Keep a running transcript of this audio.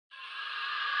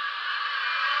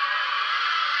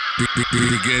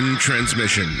Begin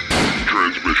transmission.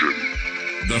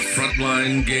 The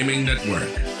Frontline Gaming Network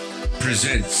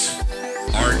presents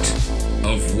Art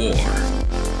of War.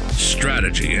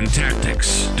 Strategy and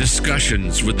tactics.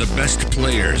 Discussions with the best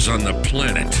players on the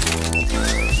planet.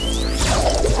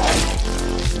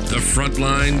 The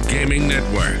Frontline Gaming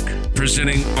Network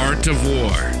presenting Art of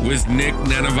War with Nick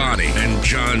Nanavati and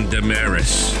John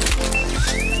Damaris.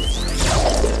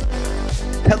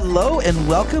 Hello and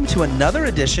welcome to another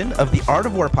edition of the Art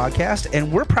of War podcast,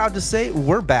 and we're proud to say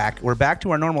we're back. We're back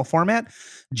to our normal format.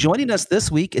 Joining us this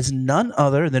week is none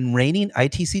other than reigning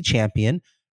ITC champion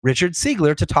Richard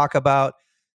Siegler to talk about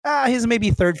his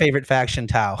maybe third favorite faction,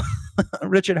 Tau.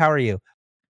 Richard, how are you?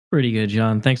 Pretty good,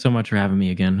 John. Thanks so much for having me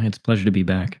again. It's a pleasure to be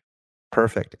back.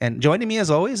 Perfect. And joining me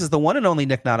as always is the one and only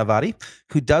Nick Nanavati,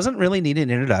 who doesn't really need an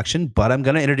introduction, but I'm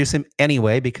going to introduce him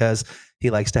anyway because he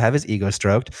likes to have his ego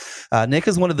stroked. Nick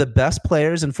is one of the best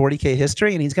players in 40K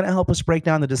history, and he's going to help us break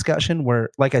down the discussion where,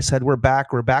 like I said, we're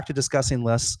back. We're back to discussing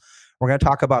lists. We're going to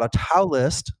talk about a Tau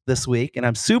list this week, and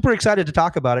I'm super excited to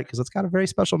talk about it because it's got a very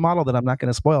special model that I'm not going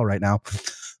to spoil right now.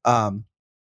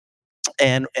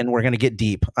 And we're going to get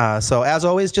deep. So as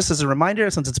always, just as a reminder,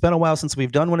 since it's been a while since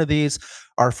we've done one of these,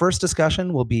 our first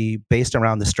discussion will be based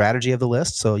around the strategy of the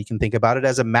list. So you can think about it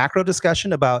as a macro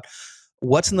discussion about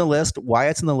what's in the list, why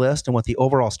it's in the list, and what the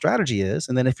overall strategy is.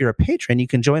 And then if you're a patron, you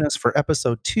can join us for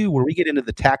episode 2, where we get into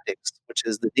the tactics, which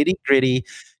is the nitty-gritty,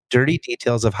 dirty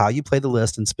details of how you play the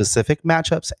list in specific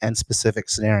matchups and specific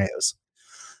scenarios.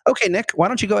 Okay, Nick, why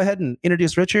don't you go ahead and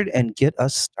introduce Richard and get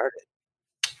us started?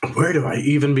 Where do I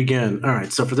even begin? All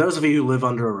right, so for those of you who live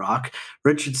under a rock,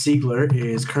 Richard Siegler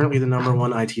is currently the number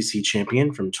 1 ITC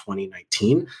champion from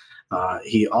 2019.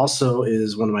 He also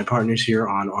is one of my partners here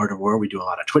on Art of War. We do a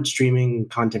lot of Twitch streaming,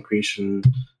 content creation,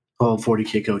 whole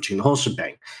 40K coaching, the whole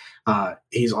shebang.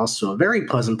 He's also a very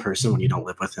pleasant person when you don't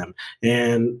live with him,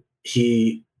 and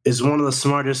he is one of the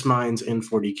smartest minds in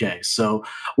 40K. So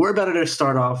we're about to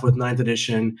start off with 9th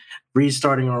edition,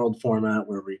 restarting our old format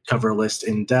where we cover a list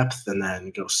in depth and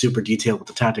then go super detailed with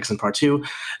the tactics in part 2.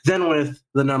 Then with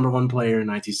the number 1 player in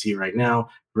ITC right now,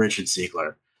 Richard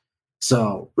Siegler.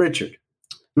 So, Richard,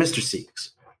 Mr. Siegs,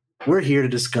 we're here to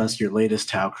discuss your latest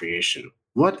Tau creation.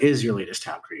 What is your latest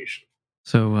Tau creation?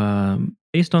 So,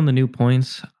 based on the new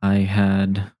points, I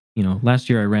had,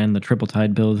 last year I ran the Triple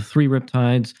Tide build, 3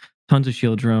 Riptides, tons of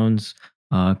shield drones,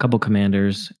 a couple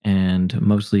commanders, and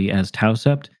mostly as Tau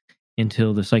Sept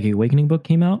until the Psychic Awakening book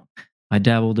came out. I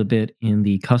dabbled a bit in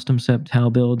the custom Sept Tau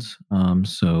builds,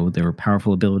 so there were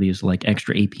powerful abilities like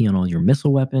extra AP on all your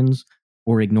missile weapons,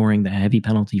 or ignoring the heavy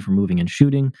penalty for moving and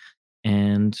shooting,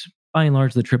 and by and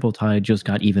large the Triple Tide just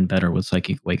got even better with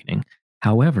Psychic Awakening.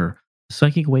 However, the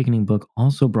Psychic Awakening book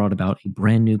also brought about a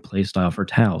brand new playstyle for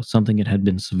Tau, something it had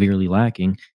been severely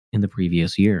lacking in the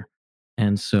previous year.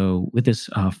 And so with this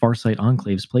Farsight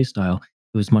Enclaves playstyle,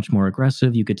 it was much more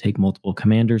aggressive. You could take multiple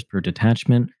commanders per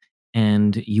detachment,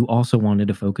 and you also wanted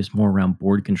to focus more around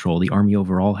board control. The army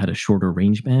overall had a shorter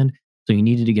range band, so you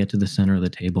needed to get to the center of the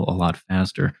table a lot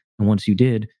faster. And once you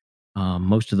did,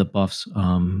 most of the buffs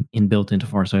inbuilt into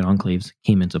Farsight Enclaves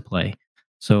came into play.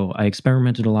 So I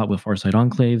experimented a lot with Farsight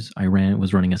Enclaves. I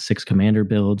was running a 6 commander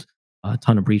build, a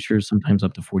ton of breachers, sometimes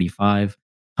up to 45.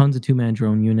 Tons of 2-man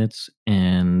drone units,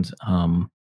 and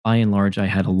by and large, I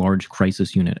had a large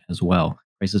crisis unit as well.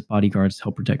 Crisis bodyguards to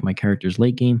help protect my character's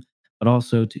late game, but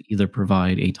also to either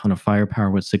provide a ton of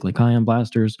firepower with cyclic ion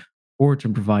blasters, or to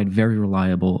provide very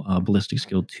reliable ballistic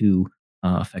skill 2,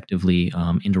 effectively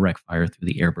indirect fire through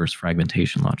the airburst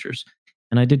fragmentation launchers.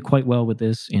 And I did quite well with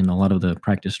this in a lot of the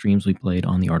practice streams we played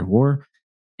on the Art of War.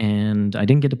 And I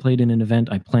didn't get to play it in an event.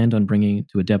 I planned on bringing it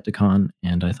to Adepticon,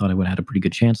 and I thought I would have had a pretty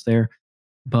good chance there.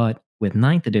 But with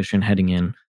 9th edition heading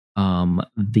in,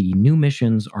 the new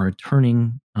missions are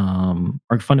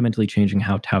fundamentally changing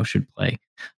how Tau should play.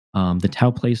 The Tau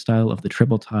play style of the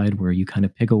Triple Tide, where you kind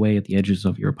of pick away at the edges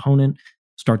of your opponent,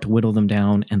 start to whittle them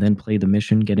down, and then play the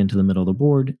mission, get into the middle of the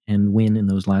board, and win in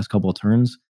those last couple of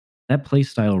turns. That play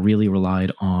style really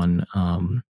relied on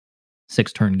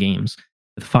 6-turn games.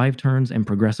 With 5 turns and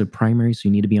progressive primaries, so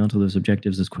you need to be onto those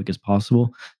objectives as quick as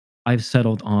possible. I've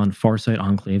settled on Farsight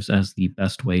Enclaves as the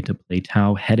best way to play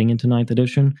Tau heading into 9th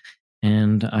edition,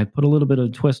 and I put a little bit of a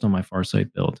twist on my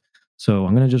Farsight build. So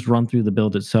I'm going to just run through the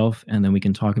build itself, and then we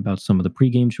can talk about some of the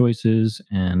pregame choices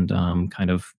and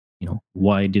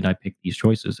why did I pick these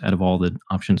choices out of all the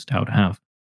options Tau to have.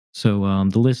 So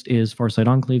the list is Farsight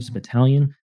Enclaves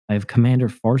Battalion. I have Commander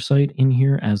Farsight in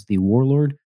here as the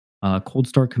Warlord, Cold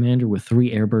Start Commander with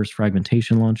 3 airburst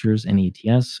fragmentation launchers and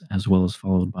ATS, as well as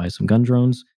followed by some gun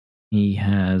drones.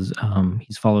 He's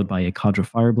followed by a Cadre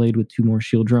Fireblade with 2 more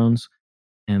shield drones,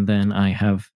 And then I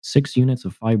have 6 units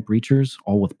of 5 breachers,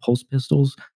 all with pulse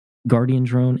pistols, guardian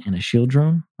drone, and a shield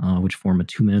drone, which form a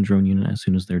 2-man drone unit as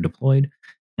soon as they're deployed.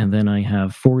 And then I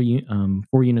have 4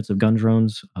 units of gun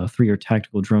drones. 3 are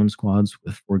tactical drone squads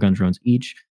with 4 gun drones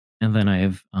each. And then I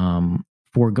have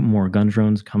 4 more gun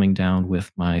drones coming down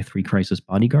with my 3 crisis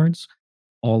bodyguards,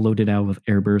 all loaded out with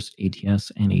airburst,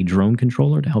 ATS, and a drone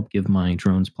controller to help give my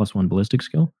drones +1 ballistic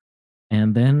skill.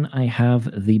 And then I have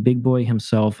the big boy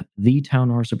himself, the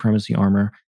Taunar Supremacy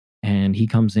Armor, and he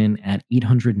comes in at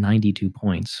 892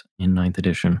 points in 9th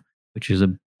edition, which is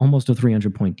almost a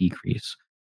 300-point decrease.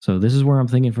 So this is where I'm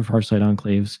thinking for Farsight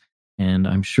Enclaves, and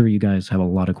I'm sure you guys have a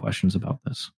lot of questions about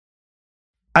this.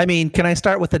 I mean, can I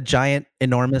start with a giant,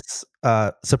 enormous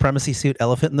supremacy suit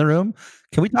elephant in the room?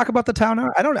 Can we talk about the Taunar?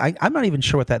 I'm not even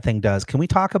sure what that thing does. Can we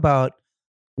talk about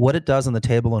what it does on the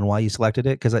table and why you selected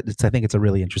it? Because I think it's a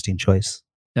really interesting choice.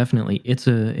 Definitely, it's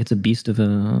a beast of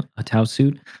a Tau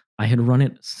suit. I had run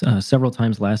it several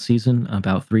times last season,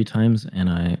 about 3 times, and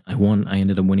I won. I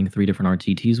ended up winning 3 different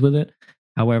RTTs with it.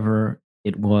 However,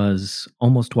 it was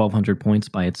almost 1,200 points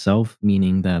by itself,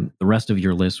 meaning that the rest of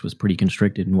your list was pretty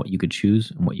constricted in what you could choose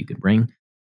and what you could bring.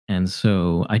 And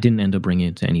so I didn't end up bringing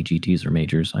it to any GTs or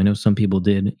majors. I know some people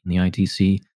did in the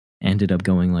ITC, ended up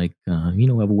going like, have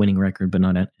a winning record, but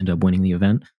not end up winning the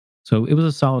event. So it was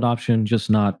a solid option, just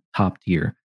not top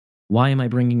tier. Why am I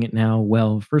bringing it now?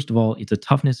 Well, first of all, it's a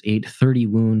toughness 8, 30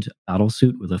 wound battle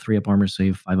suit with a 3-up armor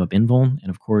save, 5-up invuln. And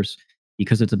of course,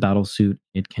 because it's a battle suit,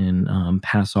 it can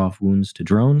pass off wounds to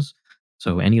drones.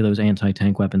 So any of those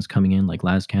anti-tank weapons coming in, like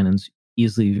las cannons,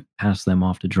 easily pass them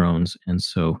off to drones. And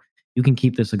so you can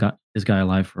keep this guy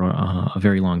alive for a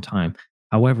very long time.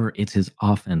 However, it's his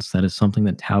offense that is something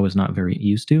that Tau is not very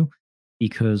used to,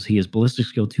 because he is ballistic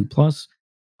skill 2+,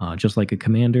 just like a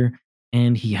commander,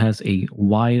 and he has a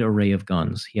wide array of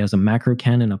guns. He has a macro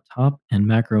cannon up top, and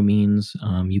macro means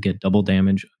you get double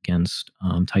damage against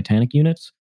Titanic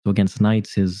units. So against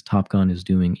knights, his top gun is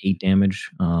doing 8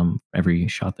 damage every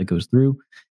shot that goes through,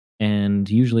 and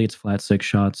usually it's flat 6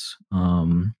 shots,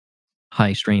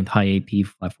 high strength, high AP,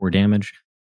 flat 4 damage.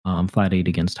 Flat 8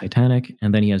 against Titanic,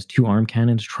 and then he has 2 arm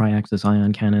cannons, tri-axis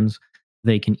ion cannons.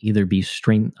 They can either be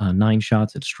strength 9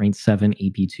 shots at strength 7,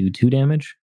 AP2, 2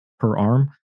 damage per arm,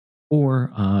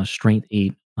 or strength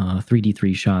 8,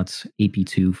 3d3 shots,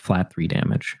 AP2, flat 3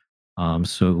 damage.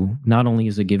 So not only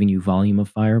is it giving you volume of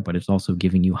fire, but it's also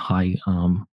giving you high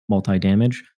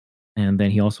multi-damage. And then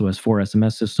he also has 4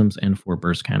 SMS systems and 4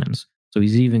 burst cannons. So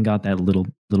he's even got that little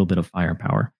bit of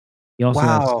firepower. He also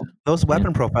has, those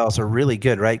weapon profiles are really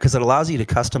good, right? Because it allows you to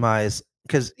customize,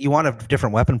 because you want a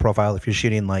different weapon profile if you're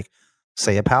shooting, like,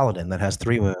 say, a paladin that has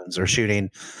 3 wounds, or shooting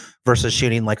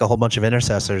like a whole bunch of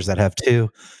intercessors that have 2.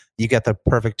 You get the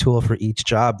perfect tool for each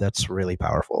job. That's really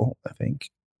powerful, I think.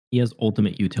 He has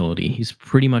ultimate utility. He's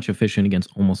pretty much efficient against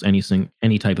almost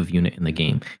any type of unit in the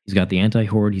game. He's got the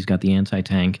anti-horde, he's got the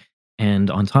anti-tank,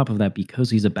 and on top of that, because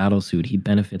he's a battlesuit, he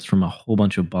benefits from a whole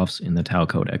bunch of buffs in the Tau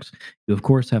Codex. You, of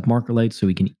course, have Marker Light, so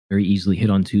he can very easily hit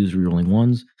on 2s, rerolling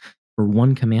 1s. For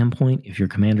 1 command point, if your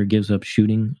commander gives up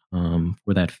shooting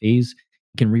for that phase,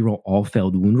 he can reroll all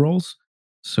failed wound rolls.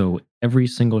 So every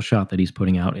single shot that he's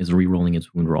putting out is rerolling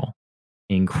its wound roll.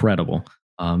 Incredible.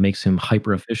 Makes him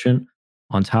hyper efficient.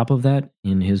 On top of that,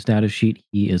 in his data sheet,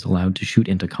 he is allowed to shoot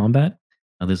into combat.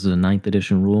 Now, this is a 9th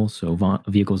edition rule, so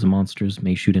vehicles and monsters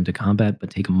may shoot into combat,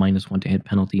 but take a -1 to hit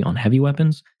penalty on heavy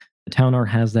weapons. The Taunar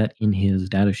has that in his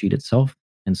data sheet itself,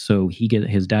 and so he get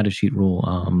his data sheet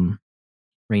rule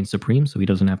reigns supreme, so he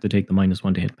doesn't have to take the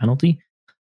 -1 to hit penalty.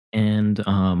 And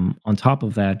on top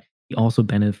of that, he also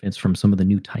benefits from some of the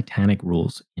new Titanic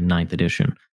rules in 9th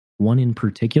edition. One in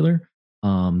particular,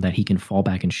 that he can fall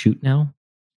back and shoot now,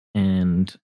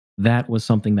 and that was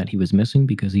something that he was missing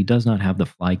because he does not have the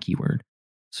fly keyword.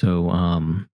 So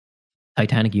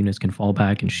Titanic units can fall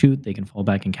back and shoot. They can fall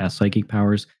back and cast psychic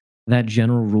powers. That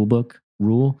general rulebook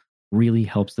rule really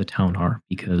helps the Taunar,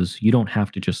 because you don't have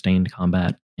to just stay in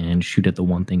combat and shoot at the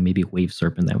one thing, maybe a wave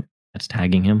serpent that's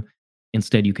tagging him.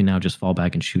 Instead, you can now just fall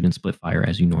back and shoot and split fire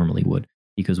as you normally would,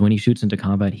 because when he shoots into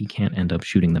combat, he can't end up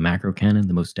shooting the macro cannon,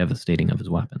 the most devastating of his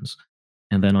weapons.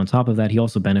 And then on top of that, he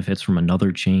also benefits from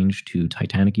another change to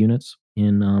Titanic units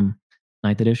in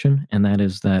 9th edition, and that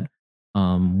is that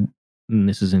and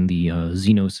this is in the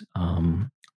Xenos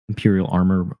Imperial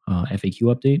Armor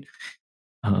FAQ update.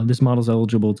 This model is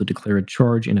eligible to declare a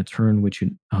charge in a turn which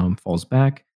it falls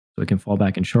back, so it can fall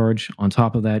back and charge. On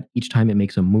top of that, each time it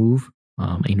makes a move,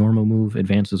 a normal move,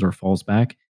 advances, or falls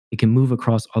back, it can move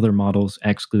across other models,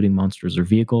 excluding monsters or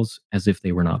vehicles, as if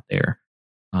they were not there,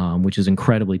 which is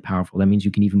incredibly powerful. That means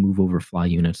you can even move over fly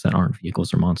units that aren't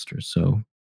vehicles or monsters. So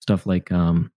stuff like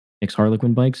Nick's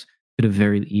Harlequin bikes could have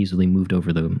very easily moved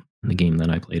over the game that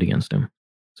I played against him.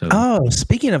 So Oh,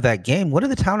 speaking of that game, what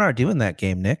did the Town R do in that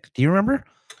game, Nick? Do you remember?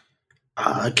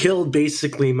 Killed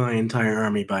basically my entire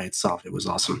army by itself. It was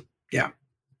awesome. Yeah,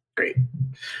 great.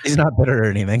 He's not bitter or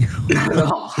anything. Not at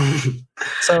all.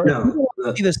 So No, if you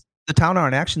want to see the Town R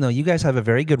in action, though, you guys have a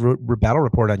very good battle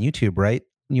report on YouTube, right?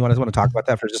 You want to talk about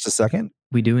that for just a second?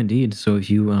 we do indeed. So if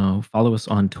you follow us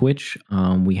on Twitch,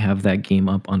 we have that game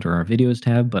up under our videos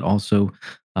tab, but also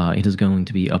it is going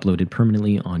to be uploaded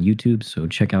permanently on YouTube. So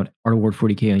check out Art of War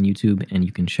 40K on YouTube, and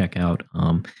you can check out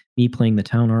me playing the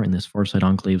Town R in this Farsight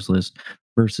Enclaves list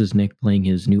versus Nick playing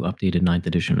his new updated 9th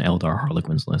edition Eldar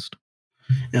Harlequins list.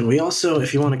 And we also,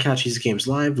 if you want to catch these games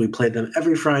live, we play them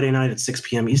every Friday night at 6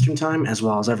 p.m. Eastern Time, as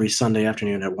well as every Sunday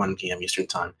afternoon at 1 p.m. Eastern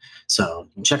Time. So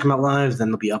you can check them out live, then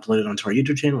they'll be uploaded onto our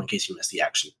YouTube channel in case you missed the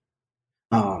action.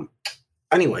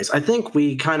 Anyways, I think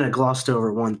we kind of glossed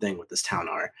over one thing with this Town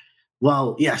R.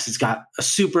 Well, yes, it's got a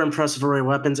super impressive array of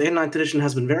weapons, and 9th edition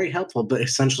has been very helpful, but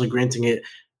essentially granting it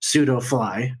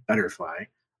pseudo-fly, better fly.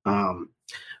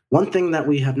 One thing that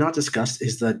we have not discussed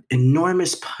is the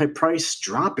enormous price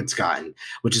drop it's gotten,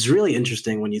 which is really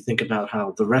interesting when you think about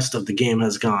how the rest of the game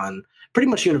has gone pretty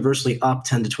much universally up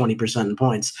 10 to 20% in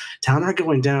points. Town R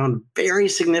going down very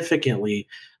significantly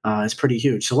is pretty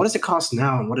huge. So what does it cost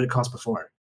now, and what did it cost before?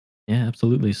 Yeah,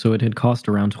 absolutely. So it had cost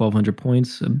around 1,200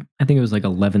 points. I think it was like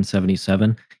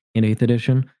 1177 in 8th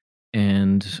edition.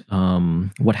 And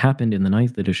what happened in the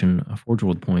 9th edition of Forge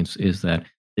World points is that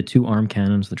the 2 arm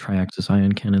cannons, the Triaxis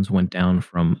ion cannons, went down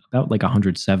from about like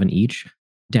 107 each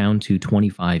down to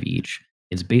 25 each.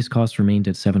 Its base cost remained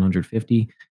at 750,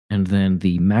 and then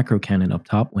the macro cannon up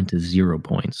top went to 0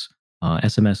 points.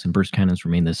 SMS and burst cannons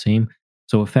remained the same.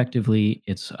 So effectively,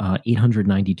 it's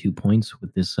 892 points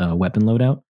with this weapon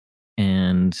loadout,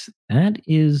 and that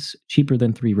is cheaper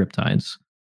than 3 Riptides.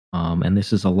 And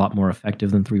this is a lot more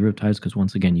effective than 3 Riptides because,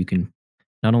 once again, you can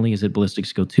not only is it ballistic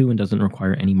skill 2 and doesn't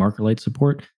require any marker light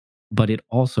support, but it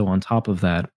also, on top of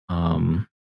that,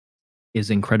 is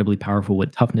incredibly powerful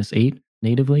with toughness 8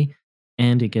 natively,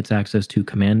 and it gets access to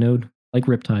command node like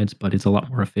Riptides, but it's a lot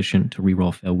more efficient to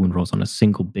reroll fail wound rolls on a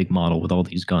single big model with all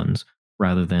these guns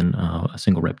rather than a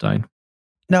single Riptide.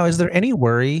 Now, is there any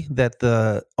worry that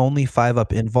the only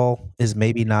 5-up invul is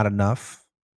maybe not enough?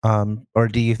 Or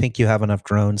do you think you have enough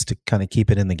drones to kind of keep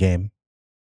it in the game?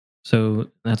 So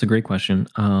that's a great question.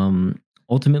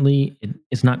 Ultimately,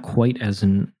 it's not quite as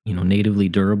natively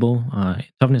durable.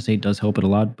 Toughness 8 does help it a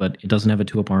lot, but it doesn't have a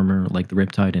 2-up armor like the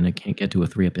Riptide, and it can't get to a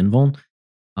 3-up invul.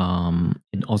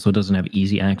 It also doesn't have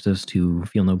easy access to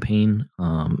Feel No Pain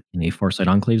in a Farsight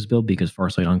Enclaves build because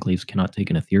Farsight Enclaves cannot take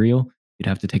an ethereal. You'd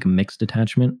have to take a mixed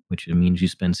detachment, which means you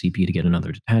spend CP to get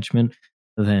another detachment.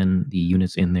 Then the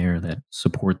units in there that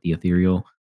support the ethereal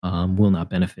will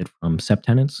not benefit from Sept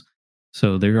Tenants.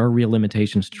 So there are real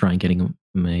limitations to try and getting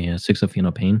him a 6-up Feel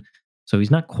No Pain. So he's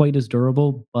not quite as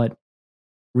durable, but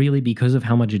really because of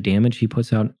how much damage he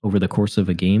puts out over the course of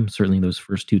a game, certainly those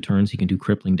first 2 turns, he can do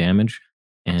crippling damage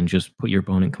and just put your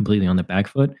opponent completely on the back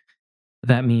foot.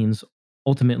 That means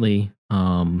ultimately,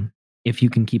 if you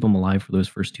can keep him alive for those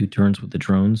first 2 turns with the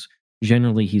drones,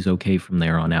 generally he's okay from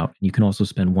there on out. You can also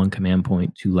spend 1 command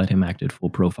point to let him act at full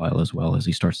profile as well as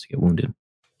he starts to get wounded.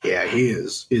 Yeah, he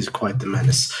is quite the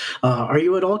menace. Are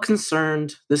you at all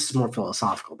concerned? This is more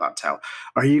philosophical about Tau.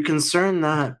 Are you concerned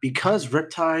that because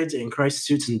Riptides and Crisis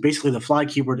Suits and basically the fly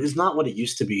keyword is not what it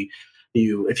used to be,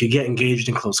 if you get engaged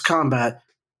in close combat,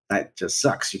 that just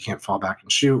sucks. You can't fall back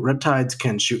and shoot. Riptides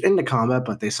can shoot into combat,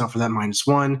 but they suffer that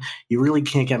 -1. You really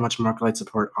can't get much marker light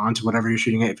support onto whatever you're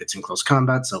shooting at if it's in close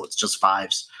combat, so it's just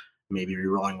 5s, maybe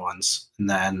rerolling 1s, and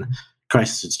then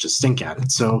Crisis Suits just stink at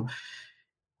it. So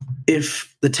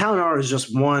if the Town R is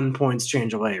just 1 points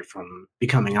change away from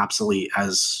becoming obsolete,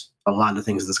 as a lot of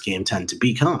things in this game tend to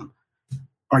become,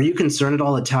 are you concerned at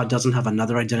all that Tau doesn't have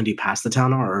another identity past the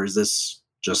Town R, or is this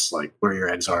just like where your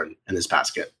eggs are in this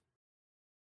basket?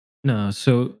 No,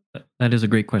 so that is a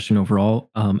great question overall.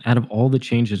 Out of all the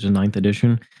changes in 9th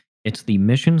edition, it's the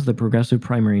missions, the progressive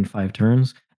primary in 5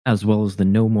 turns, as well as the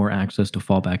no more access to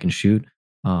fall back and shoot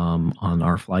on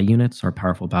our fly units, our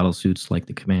powerful battle suits like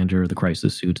the Commander, the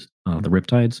Crisis Suits, the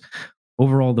Riptides.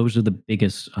 Overall, those are the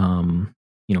biggest,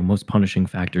 most punishing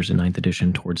factors in 9th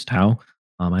edition towards Tau.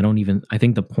 I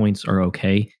think the points are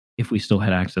okay if we still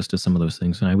had access to some of those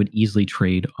things. And I would easily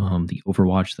trade the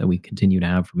Overwatch that we continue to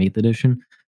have from 8th edition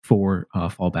for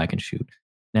fall back and shoot.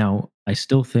 Now, I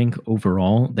still think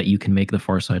overall that you can make the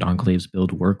Farsight Enclaves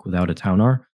build work without a Town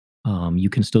R. You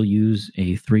can still use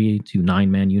a 3 to 9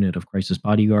 man unit of Crisis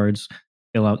Bodyguards.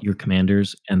 fill out your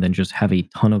commanders, and then just have a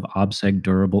ton of OBSEC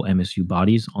durable MSU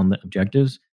bodies on the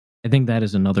objectives. I think that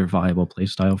is another viable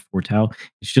playstyle for Tau.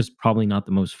 It's just probably not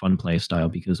the most fun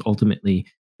playstyle because ultimately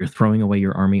you're throwing away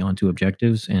your army onto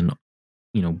objectives, and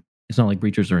it's not like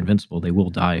breachers are invincible; they will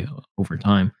die over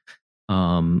time.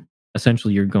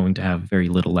 Essentially, you're going to have very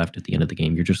little left at the end of the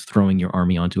game. You're just throwing your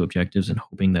army onto objectives and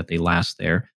hoping that they last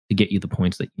there to get you the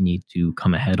points that you need to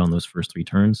come ahead on those first 3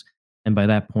 turns. And by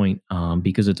that point,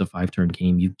 because it's a 5 turn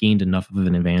game, you've gained enough of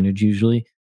an advantage usually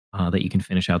that you can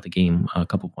finish out the game a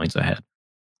couple points ahead.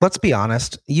 Let's be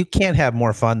honest. You can't have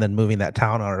more fun than moving that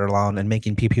town around and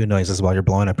making pew pew noises while you're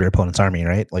blowing up your opponent's army,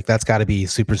 right? Like that's got to be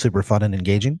super, super fun and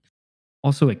engaging.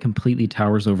 Also, it completely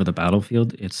towers over the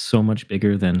battlefield. It's so much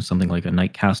bigger than something like a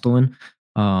Knight Castellan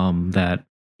that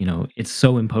it's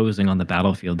so imposing on the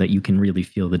battlefield that you can really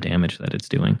feel the damage that it's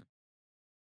doing.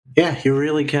 Yeah, you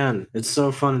really can. It's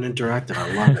so fun and interactive.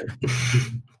 I love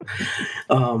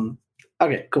it.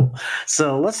 Okay, cool.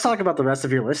 So let's talk about the rest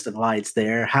of your list and why it's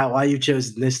there. Why you've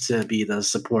chosen this to be the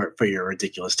support for your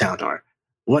ridiculous town tower.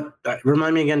 What?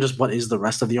 Remind me again. Just what is the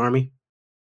rest of the army?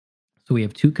 So we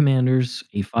have 2 commanders,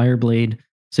 a Fireblade,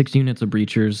 6 units of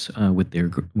breachers with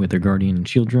their Guardian and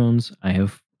Shield drones. I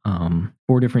have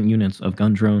 4 different units of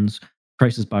gun drones,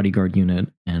 Crisis Bodyguard unit,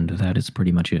 and that is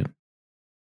pretty much it.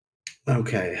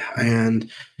 Okay, and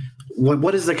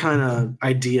what is the kind of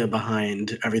idea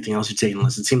behind everything else you take in the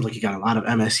list? It seems like you got a lot of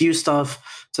MSU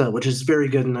stuff, which is very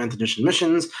good in 9th edition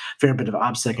missions. Fair bit of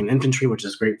OBSEC and infantry, which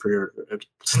is great for your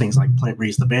things like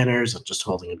raise the banners and just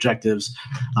holding objectives.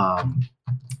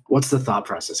 What's the thought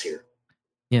process here?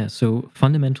 Yeah, so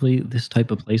fundamentally, this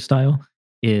type of playstyle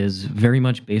is very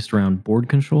much based around board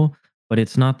control, but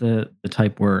it's not the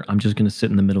type where I'm just going to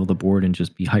sit in the middle of the board and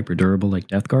just be hyper durable like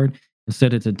Death Guard.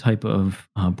 Instead, it's a type of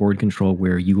board control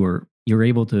where you're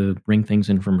able to bring things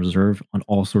in from reserve on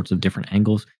all sorts of different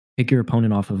angles, pick your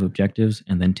opponent off of objectives,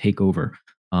 and then take over.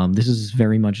 This is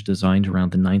very much designed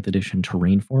around the 9th edition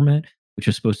terrain format, which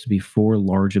is supposed to be 4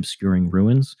 large obscuring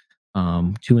ruins,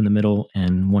 2 in the middle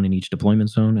and 1 in each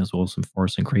deployment zone, as well as some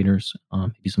forests and craters,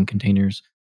 maybe some containers,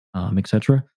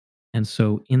 etc. And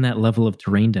so, in that level of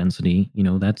terrain density,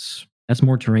 that's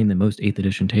more terrain than most 8th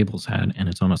edition tables had, and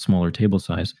it's on a smaller table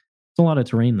size. It's a lot of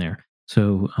terrain there.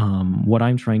 So what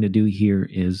I'm trying to do here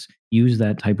is use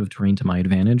that type of terrain to my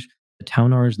advantage. The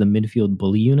Taunar is the midfield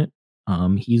bully unit.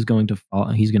 He's going to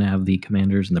have the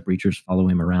commanders and the breachers follow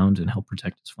him around and help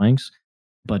protect his flanks.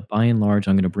 But by and large,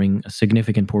 I'm going to bring a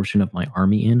significant portion of my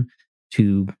army in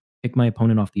to pick my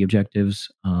opponent off the objectives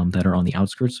that are on the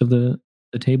outskirts of the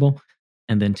table,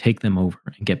 and then take them over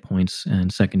and get points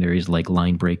and secondaries like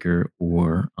Line Breaker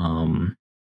or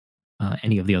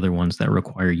any of the other ones that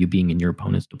require you being in your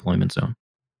opponent's deployment zone.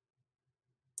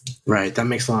 Right, that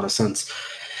makes a lot of sense.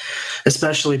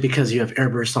 Especially because you have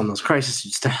airburst on those crisis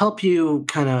suits to help you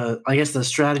kind of, I guess the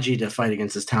strategy to fight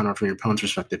against this town from your opponent's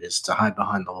perspective is to hide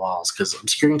behind the walls, because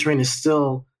obscuring terrain is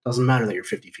still, doesn't matter that you're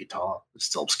 50 feet tall, it's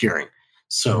still obscuring.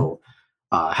 So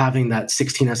having that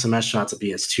 16 SMS shots of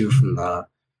BS2 from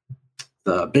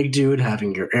the big dude,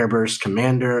 having your airburst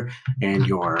commander and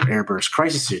your airburst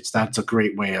crisis suits, that's a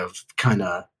great way of kind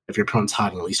of, if your opponent's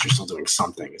hiding, at least you're still doing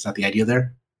something. Is that the idea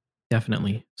there?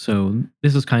 Definitely. So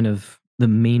this is kind of the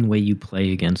main way you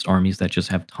play against armies that just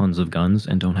have tons of guns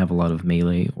and don't have a lot of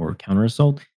melee or counter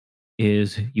assault,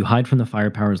 is you hide from the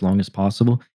firepower as long as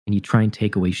possible and you try and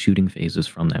take away shooting phases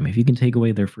from them. If you can take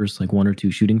away their first 1 or 2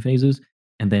 shooting phases,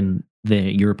 and then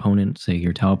your opponent, say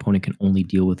your Tau opponent, can only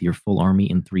deal with your full army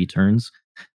in 3 turns,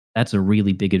 that's a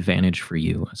really big advantage for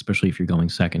you, especially if you're going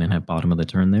second and have bottom of the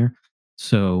turn there.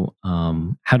 So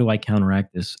how do I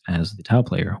counteract this as the Tau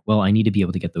player? Well, I need to be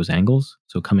able to get those angles.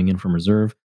 So coming in from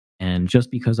reserve, and just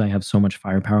because I have so much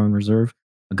firepower in reserve,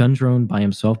 a gun drone by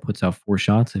himself puts out 4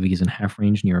 shots. If he's in half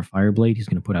range near a Fireblade, he's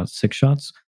going to put out 6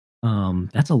 shots.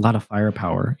 That's a lot of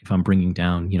firepower if I'm bringing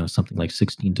down, something like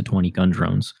 16 to 20 gun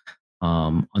drones.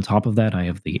 On top of that, I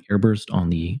have the airburst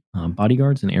on the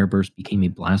bodyguards, and airburst became a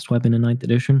blast weapon in 9th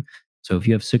edition. So if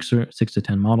you have 6 to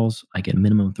 10 models, I get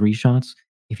minimum 3 shots.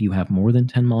 If you have more than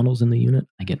 10 models in the unit,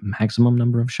 I get maximum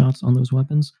number of shots on those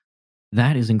weapons.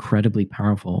 That is incredibly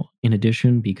powerful. In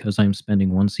addition, because I'm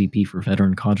spending 1 CP for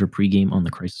Veteran Cadre pregame on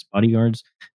the Crisis Bodyguards,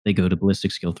 they go to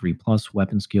Ballistic Skill 3+,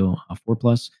 Weapon Skill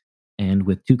 4+, and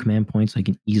with 2 command points, I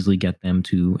can easily get them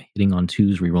to hitting on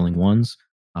 2s, rerolling 1s,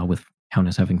 with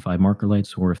Countess having 5 marker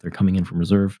lights, or if they're coming in from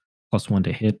reserve, +1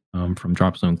 to hit from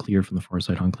Drop Zone Clear from the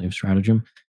Farsight Enclave stratagem.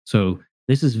 So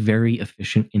this is very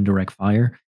efficient indirect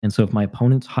fire, and so if my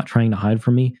opponent's trying to hide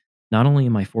from me, not only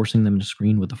am I forcing them to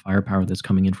screen with the firepower that's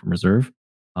coming in from reserve,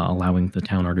 allowing the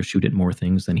Taunar to shoot at more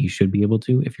things than he should be able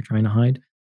to if you're trying to hide,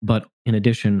 But in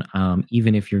addition,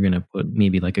 even if you're going to put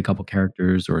maybe like a couple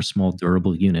characters or a small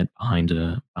durable unit behind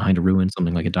a ruin,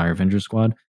 something like a Dire Avenger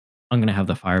squad, I'm going to have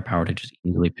the firepower to just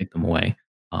easily pick them away.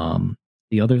 Um,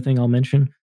 the other thing I'll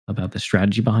mention about the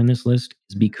strategy behind this list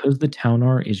is because the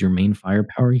Taunar is your main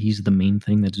firepower, he's the main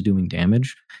thing that's doing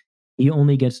damage. He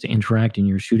only gets to interact in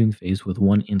your shooting phase with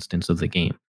one instance of the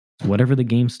game. So whatever the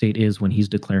game state is when he's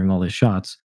declaring all his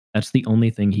shots, that's the only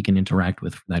thing he can interact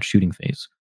with for that shooting phase.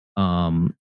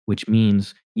 Which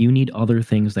means you need other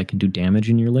things that can do damage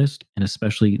in your list, and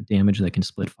especially damage that can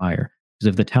split fire. Because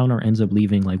if the Towner ends up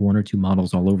leaving like one or two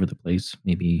models all over the place,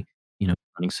 maybe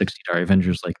running 60 Dire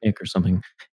Avengers like Nick or something,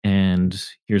 and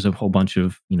here's a whole bunch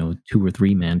of 2 or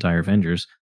 3 man Dire Avengers,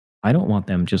 I don't want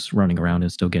them just running around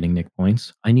and still getting Nick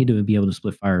points. I need to be able to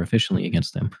split fire efficiently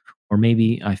against them. Or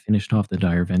maybe I finished off the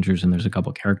Dire Avengers and there's a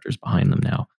couple characters behind them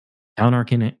now. Townar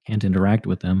can't interact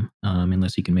with them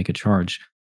unless he can make a charge.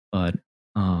 But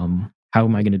how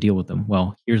am I going to deal with them?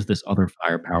 Well, here's this other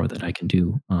firepower that I can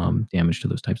do damage to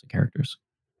those types of characters.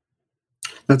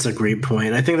 That's a great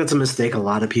point. I think that's a mistake a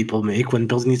lot of people make when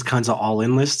building these kinds of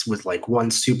all-in lists with like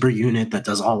one super unit that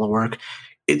does all the work.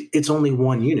 It's only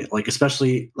one unit, like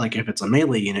especially like if it's a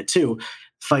melee unit too.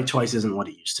 Fight twice isn't what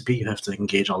it used to be. You have to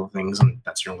engage all the things, and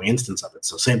that's your only instance of it.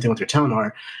 So same thing with your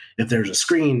Taunar. If there's a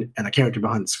screen and a character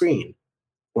behind the screen,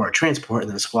 or a transport and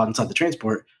then a squad inside the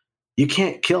transport, you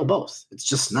can't kill both. It's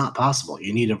just not possible.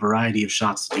 You need a variety of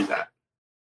shots to do that.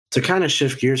 To kind of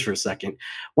shift gears for a second,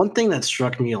 one thing that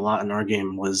struck me a lot in our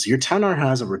game was your Taunar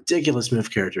has a ridiculous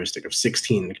move characteristic of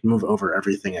 16 that can move over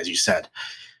everything, as you said.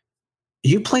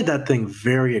 You played that thing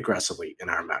very aggressively in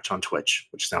our match on Twitch,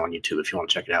 which is now on YouTube if you want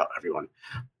to check it out, everyone.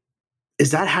 Is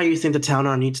that how you think the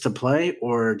Taunar needs to play,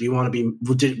 or do you want to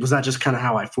be? Was that just kind of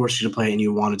how I forced you to play, and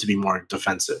you wanted to be more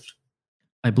defensive?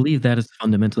 I believe that is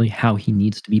fundamentally how he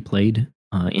needs to be played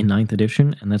in ninth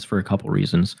edition, and that's for a couple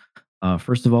reasons.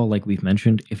 First of all, like we've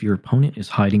mentioned, if your opponent is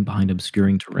hiding behind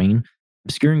obscuring terrain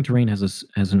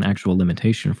has an actual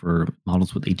limitation for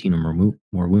models with 18 or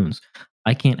more wounds.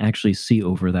 I can't actually see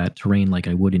over that terrain like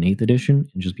I would in 8th edition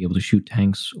and just be able to shoot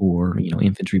tanks or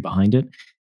infantry behind it.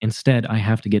 Instead, I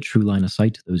have to get true line of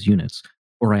sight to those units,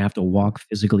 or I have to walk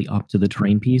physically up to the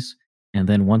terrain piece. And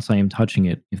then once I am touching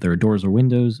it, if there are doors or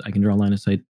windows, I can draw line of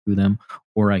sight through them,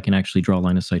 or I can actually draw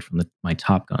line of sight from my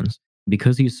top guns.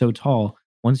 Because he's so tall,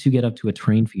 once you get up to a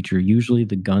terrain feature, usually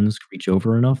the guns reach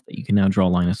over enough that you can now draw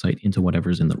line of sight into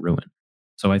whatever's in the ruin.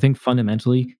 So I think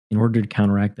fundamentally, in order to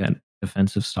counteract that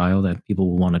defensive style that people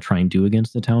will want to try and do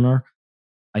against the Taunar,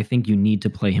 I think you need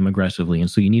to play him aggressively. And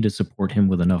so you need to support him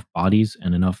with enough bodies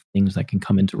and enough things that can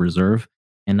come into reserve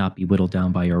and not be whittled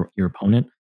down by your opponent.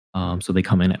 So they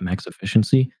come in at max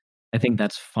efficiency. I think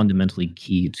that's fundamentally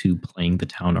key to playing the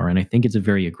Taunar. And I think it's a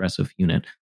very aggressive unit.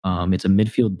 It's a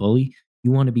midfield bully.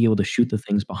 You want to be able to shoot the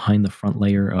things behind the front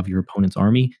layer of your opponent's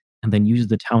army and then use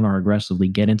the Taunar aggressively,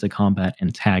 get into combat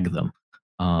and tag them.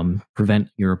 Prevent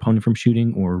your opponent from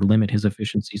shooting or limit his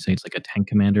efficiency. Say it's like a tank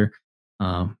commander.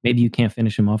 Maybe you can't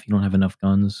finish him off. You don't have enough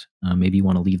guns. Maybe you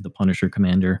want to leave the Punisher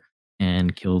commander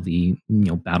and kill the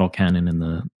battle cannon and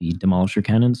the demolisher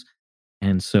cannons.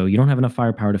 And so you don't have enough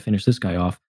firepower to finish this guy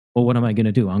off. Well, what am I going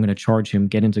to do? I'm going to charge him,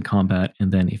 get into combat,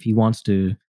 and then if he wants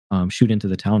to shoot into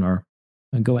the Taunar,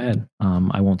 go ahead.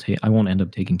 I won't end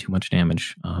up taking too much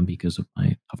damage because of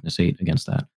my toughness 8 against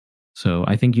that. So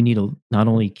I think you need to not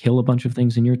only kill a bunch of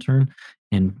things in your turn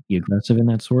and be aggressive in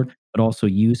that sort, but also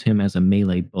use him as a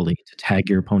melee bully to tag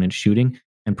your opponent's shooting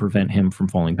and prevent him from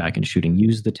falling back and shooting.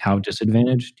 Use the Tau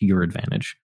disadvantage to your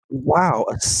advantage. Wow,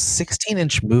 a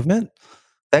 16-inch movement?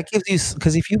 That gives you,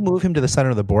 because if you move him to the center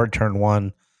of the board turn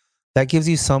 1, that gives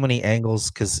you so many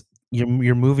angles because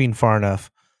you're moving far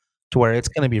enough to where it's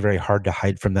going to be very hard to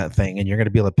hide from that thing, and you're going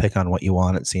to be able to pick on what you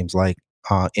want. It seems like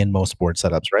in most board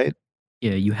setups, right?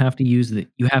 Yeah, you have to use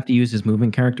his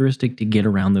movement characteristic to get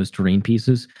around those terrain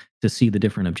pieces to see the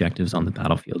different objectives on the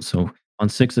battlefield. So on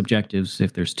 6 objectives,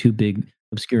 if there's 2 big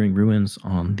obscuring ruins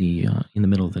on the in the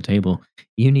middle of the table,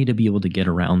 you need to be able to get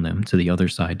around them to the other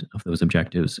side of those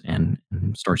objectives and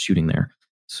start shooting there.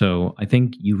 So I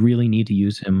think you really need to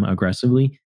use him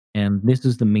aggressively, and this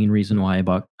is the main reason why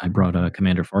I brought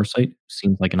Commander Farsight.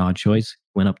 Seems like an odd choice.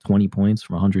 Went up 20 points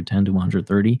from 110 to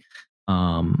 130.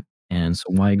 And so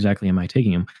why exactly am I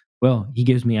taking him? Well, he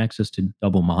gives me access to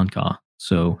double Monka.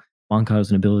 So Monka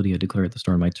is an ability I declare at the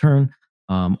start of my turn.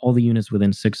 All the units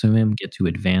within 6 of him get to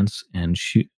advance and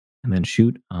shoot, and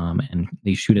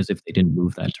they shoot as if they didn't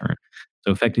move that turn.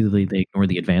 So effectively, they ignore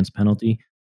the advance penalty,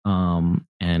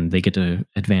 and they get to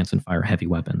advance and fire heavy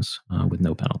weapons with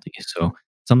no penalty. So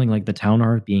something like the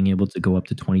Taunar being able to go up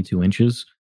to 22 inches,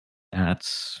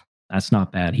 that's that's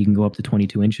not bad. He can go up to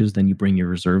 22 inches. Then you bring your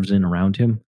reserves in around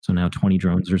him. So now 20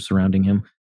 drones are surrounding him,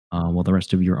 while the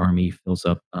rest of your army fills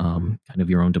up kind of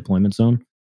your own deployment zone.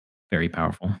 Very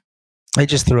powerful. I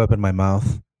just threw up in my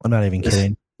mouth. I'm not even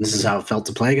kidding. This is how it felt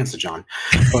to play against the John.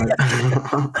 But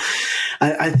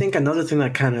I think another thing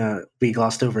that kind of we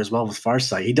glossed over as well with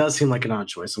Farsight, he does seem like an odd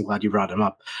choice. I'm glad you brought him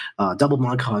up. Double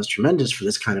Monka is tremendous for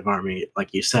this kind of army,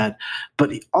 like you said.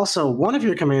 But also, one of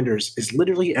your commanders is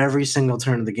literally every single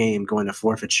turn of the game going to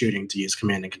forfeit shooting to use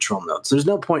command and control modes. There's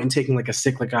no point in taking like a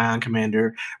cyclic ion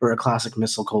commander or a classic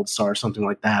missile cold star or something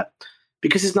like that,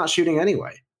 because he's not shooting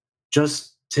anyway.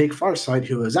 Just take Farsight,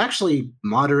 who is actually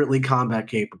moderately combat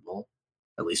capable,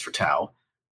 at least for Tau,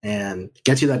 and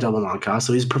gets you that double Monka.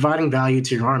 So he's providing value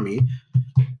to your army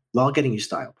while getting you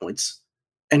style points.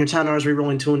 And your Tau is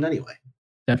rerolling 2 and anyway.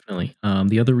 Definitely.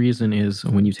 The other reason is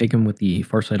when you take him with the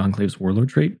Farsight Enclave's Warlord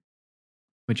trait,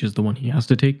 which is the one he has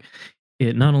to take,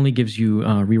 it not only gives you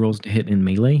rerolls to hit in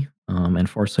melee, and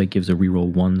Farsight gives a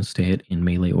reroll 1s to hit in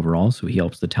melee overall, so he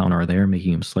helps the Taunar there,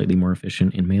 making him slightly more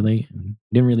efficient in melee. And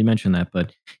didn't really mention that,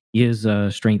 but he is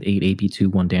Strength 8, AP 2,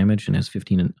 1 damage, and has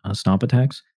 15 stomp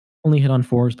attacks. Only hit on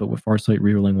 4s, but with Farsight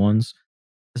rerolling 1s,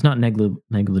 it's not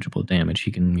negligible damage.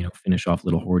 He can finish off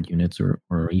little horde units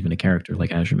or even a character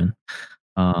like Azurman.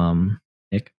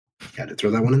 Nick? Had to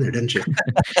throw that one in there, didn't you?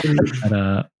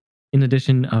 But, in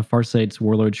addition, Farsight's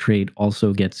Warlord trait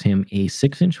also gets him a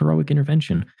 6-inch Heroic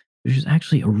Intervention, which is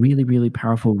actually a really, really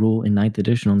powerful rule in 9th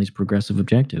edition on these progressive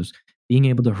objectives. Being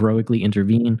able to heroically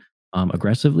intervene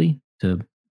aggressively to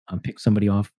pick somebody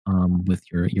off with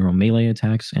your own melee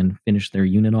attacks and finish their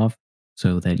unit off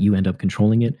so that you end up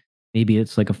controlling it. Maybe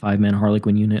it's like a 5-man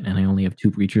Harlequin unit and I only have 2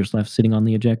 breachers left sitting on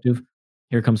the objective.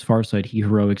 Here comes Farsight. He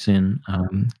heroics in,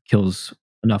 kills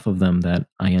enough of them that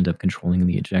I end up controlling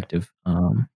the objective.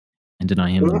 And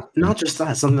deny him. Well, not just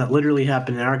that, something that literally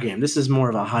happened in our game. This is more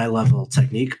of a high level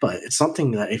technique, but it's something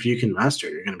that if you can master,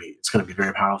 it's going to be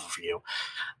very powerful for you.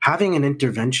 Having an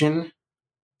intervention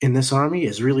in this army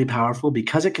is really powerful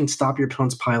because it can stop your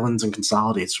opponent's pylons and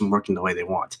consolidates from working the way they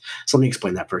want. So let me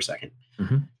explain that for a second.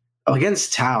 Mm-hmm.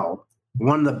 Against Tau,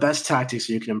 one of the best tactics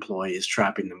you can employ is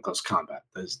trapping them close combat.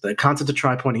 The concept of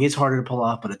tri-pointing is harder to pull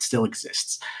off, but it still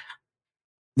exists.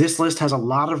 This list has a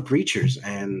lot of breachers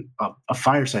and a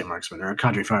Firesight marksman, or a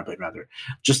Cadre Fireblade, rather.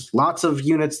 Just lots of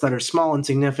units that are small,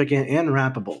 insignificant, and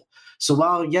wrappable. So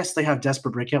while, yes, they have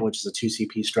Desperate Breakout, which is a 2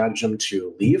 CP stratagem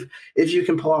to leave, if you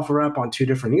can pull off a wrap on 2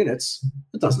 different units,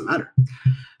 it doesn't matter.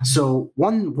 So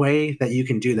one way that you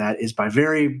can do that is by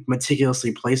very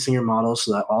meticulously placing your models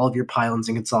so that all of your pylons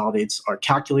and consolidates are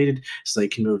calculated so they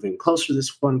can move in closer to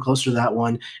this one, closer to that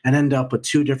one, and end up with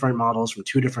 2 different models from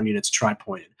 2 different units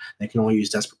tri-pointed. They can only use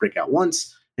Desperate Breakout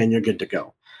once, and you're good to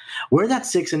go. Where that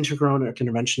 6-inch heroic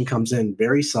intervention comes in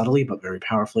very subtly but very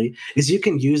powerfully is you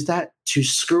can use that to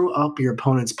screw up your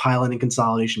opponent's pylon and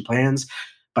consolidation plans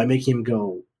by making him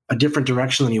go a different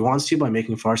direction than he wants to, by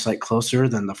making Farsight closer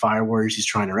than the Fire Warriors he's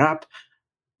trying to wrap,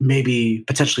 maybe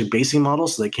potentially basing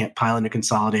models so they can't pylon and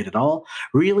consolidate at all,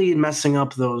 really messing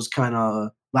up those kind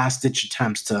of last-ditch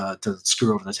attempts to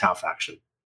screw over the Tau faction.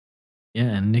 Yeah,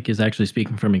 and Nick is actually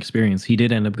speaking from experience. He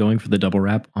did end up going for the double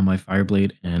wrap on my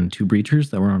Fireblade and 2 breachers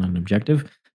that were on an objective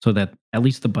so that at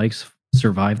least the bikes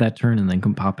survive that turn and then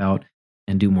can pop out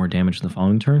and do more damage the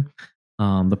following turn.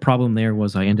 The problem there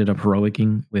was I ended up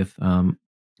heroicing with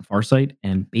Farsight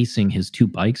and basing his 2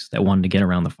 bikes that wanted to get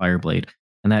around the Fireblade.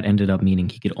 And that ended up meaning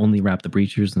he could only wrap the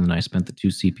breachers, and then I spent the 2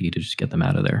 CP to just get them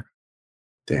out of there.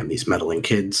 Damn, these meddling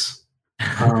kids.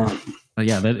 But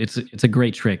yeah, it's a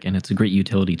great trick, and it's a great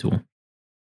utility tool.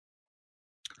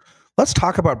 Let's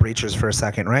talk about breachers for a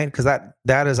second, right? Because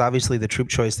that is obviously the troop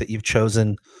choice that you've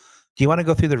chosen. Do you want to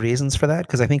go through the reasons for that?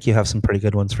 Because I think you have some pretty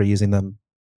good ones for using them.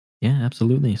 Yeah,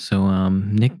 absolutely. So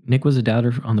Nick was a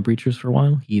doubter on the breachers for a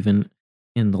while. He even,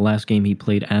 in the last game he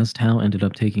played as Tau, ended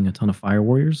up taking a ton of Fire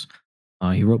Warriors.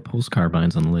 He wrote pulse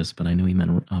carbines on the list, but I knew he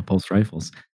meant pulse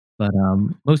rifles. But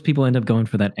most people end up going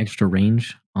for that extra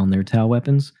range on their Tau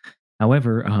weapons.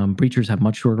 However, breachers have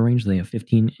much shorter range. They have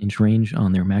 15-inch range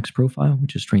on their max profile,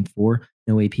 which is strength 4,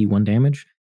 no AP, 1 damage.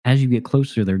 As you get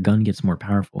closer, their gun gets more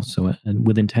powerful. So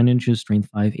within 10 inches, strength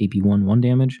 5, AP 1, 1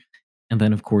 damage. And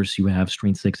then, of course, you have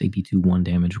strength 6, AP 2, 1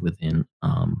 damage within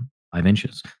 5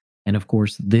 inches. And, of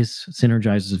course, this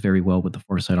synergizes very well with the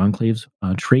Farsight Enclave's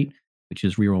trait, which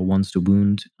is reroll 1s to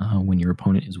wound when your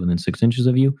opponent is within 6 inches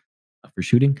of you for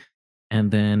shooting. And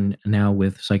then now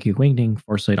with Psychic Awakening,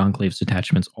 Farsight Enclave's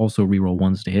detachments also reroll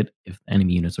 1s to hit if the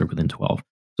enemy units are within 12.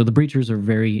 So the breachers are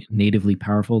very natively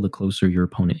powerful the closer your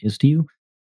opponent is to you.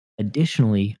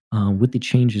 Additionally, with the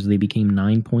changes, they became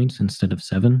 9 points instead of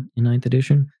 7 in 9th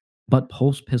edition. but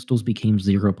pulse pistols became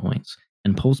 0 points.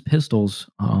 And pulse pistols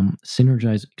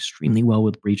synergize extremely well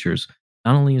with breachers.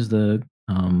 Not only does it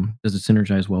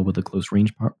synergize well with the close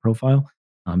range profile,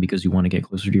 because you want to get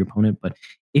closer to your opponent, but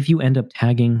if you end up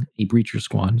tagging a breacher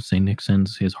squad, say Nick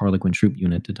sends his Harlequin troop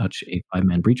unit to touch a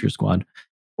 5-man breacher squad,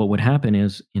 what would happen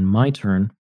is in my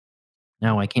turn,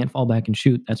 now I can't fall back and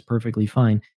shoot. That's perfectly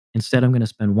fine. Instead, I'm going to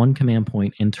spend one command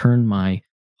point and turn my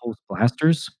pulse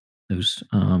blasters, those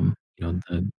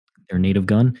their native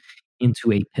gun,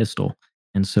 into a pistol.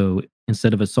 And so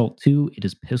instead of assault 2, it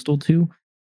is pistol 2,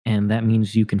 and that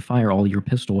means you can fire all your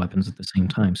pistol weapons at the same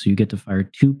time. So you get to fire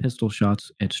 2 pistol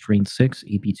shots at strength 6,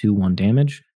 AP2, 1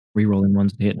 damage, rerolling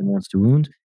ones to hit and ones to wound,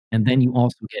 and then you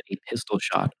also get a pistol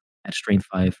shot at strength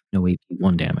 5, no AP,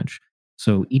 1 damage.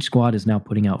 So each squad is now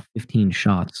putting out 15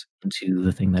 shots into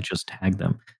the thing that just tagged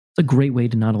them. It's a great way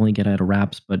to not only get out of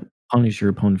wraps, but punish your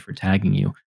opponent for tagging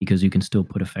you because you can still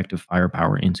put effective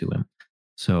firepower into him.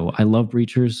 So I love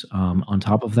breachers. On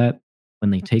top of that, when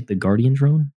they take the guardian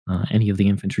drone, any of the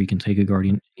infantry can take a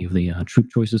guardian. Any of the troop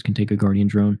choices can take a guardian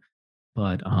drone.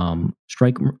 But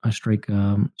strike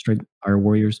fire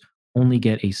warriors only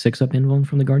get a 6-up invuln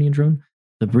from the guardian drone.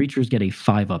 The breachers get a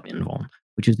 5-up invuln,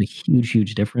 which is a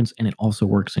huge difference, and it also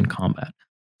works in combat.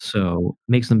 So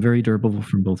makes them very durable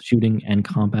from both shooting and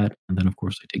combat. And then, of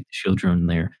course, I take the shield drone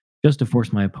there just to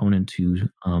force my opponent to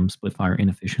split fire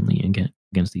inefficiently and get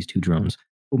against these 2 drones.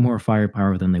 Put more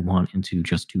firepower than they want into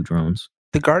just 2 drones.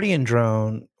 The Guardian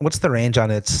drone, what's the range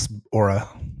on its aura?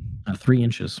 3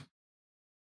 inches.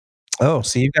 Oh,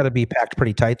 so you've got to be packed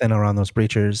pretty tight then around those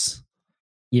breachers.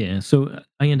 Yeah, so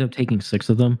I end up taking 6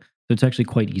 of them. So it's actually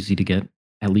quite easy to get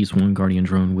at least 1 Guardian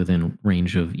drone within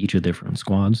range of each of the different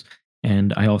squads.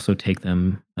 And I also take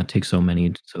so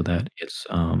many so that it's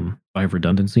I have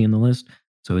redundancy in the list.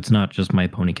 So it's not just my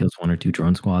opponent kills 1 or 2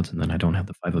 drone squads and then I don't have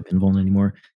the 5-up invuln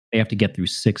anymore. They have to get through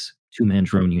 6 2-man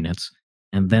drone units,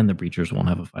 and then the breachers won't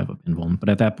have a 5-up invuln. But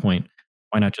at that point,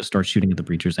 why not just start shooting at the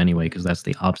breachers anyway? Because that's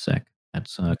the OPSEC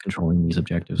that's controlling these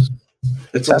objectives.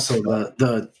 It's also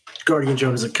the Guardian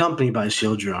drone is accompanied by a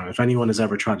shield drone. If anyone has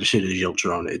ever tried to shoot a shield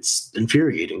drone, it's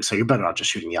infuriating. So you're better off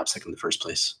just shooting the OPSEC in the first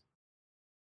place.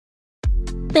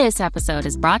 This episode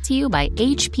is brought to you by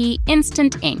HP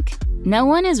Instant Ink. No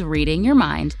one is reading your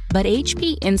mind, but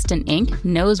HP Instant Ink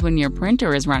knows when your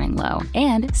printer is running low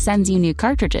and sends you new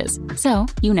cartridges, so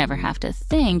you never have to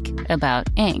think about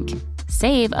ink.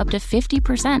 Save up to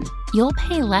 50%. You'll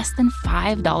pay less than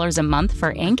 $5 a month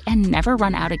for ink and never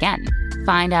run out again.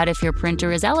 Find out if your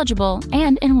printer is eligible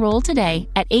and enroll today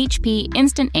at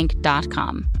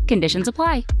hpinstantink.com. Conditions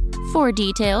apply. For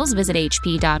details, visit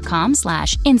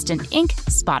hp.com/instantink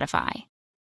Spotify.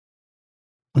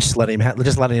 Just letting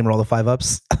him roll the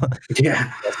 5-ups.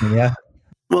 Yeah. Yeah.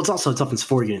 Well, it's also toughness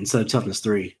 4 unit instead of toughness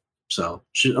 3. So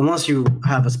unless you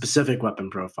have a specific weapon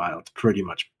profile, it's pretty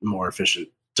much more efficient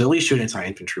to at least shoot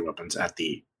anti-infantry weapons at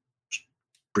the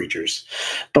breachers.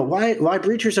 But why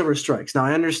breachers over strikes? Now,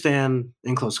 I understand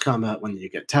in close combat when you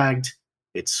get tagged,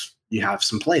 you have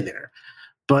some play there.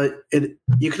 But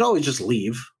you could always just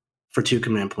leave for 2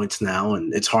 command points now,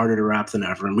 and it's harder to wrap than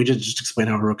ever. And we just explained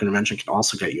how Heroic Intervention can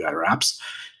also get you out of wraps.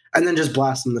 And then just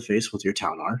blast in the face with your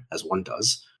Town R, as one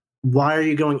does. Why are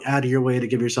you going out of your way to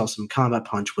give yourself some combat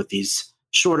punch with these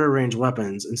shorter range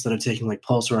weapons instead of taking like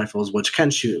pulse rifles, which can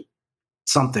shoot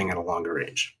something at a longer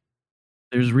range?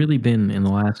 There's really been, in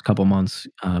the last couple months,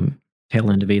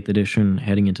 tail end of 8th edition,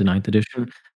 heading into 9th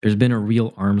edition, there's been a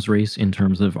real arms race in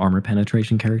terms of armor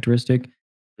penetration characteristic.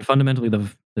 And fundamentally, the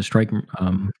strike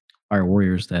fire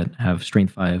warriors that have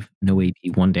strength 5, no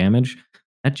AP, 1 damage,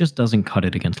 that just doesn't cut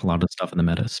it against a lot of stuff in the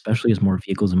meta, especially as more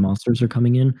vehicles and monsters are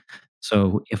coming in.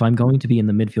 So if I'm going to be in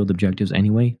the midfield objectives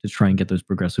anyway to try and get those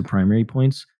progressive primary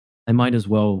points, I might as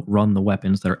well run the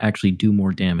weapons that actually do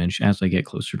more damage as I get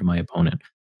closer to my opponent,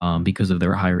 because of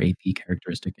their higher AP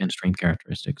characteristic and strength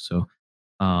characteristic. So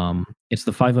it's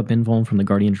the 5-up invuln from the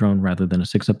Guardian drone rather than a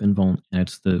 6-up invuln, and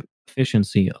it's the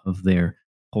efficiency of their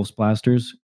pulse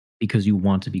blasters because you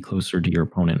want to be closer to your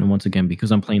opponent. And once again,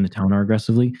 because I'm playing the Town R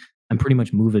aggressively, I'm pretty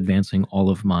much move advancing all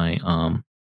of my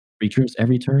creatures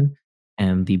every turn,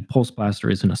 and the pulse blaster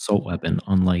is an assault weapon,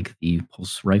 unlike the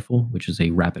pulse rifle, which is a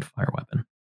rapid fire weapon.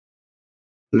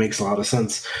 Makes a lot of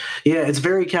sense. Yeah, it's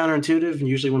very counterintuitive. And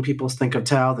usually when people think of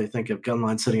Tau, they think of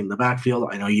gunline sitting in the backfield.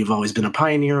 I know you've always been a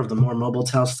pioneer of the more mobile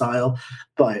Tau style,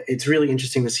 but it's really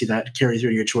interesting to see that carry through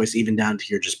to your choice, even down to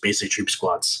your just basic troop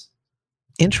squads.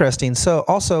 Interesting. So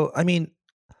also, I mean,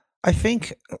 I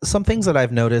think some things that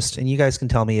I've noticed, and you guys can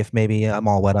tell me if maybe I'm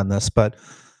all wet on this, but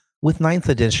with 9th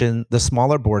edition, the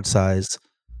smaller board size,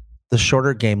 the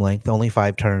shorter game length, only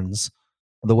 5 turns,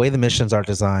 the way the missions are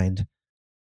designed,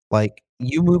 Like,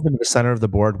 you move into the center of the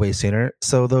board way sooner,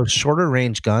 so those shorter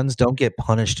range guns don't get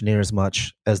punished near as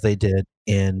much as they did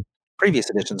in previous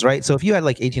editions, right? So if you had,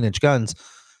 like, 18-inch guns,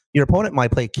 your opponent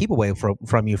might play keep away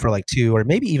from you for, like, 2 or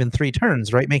maybe even 3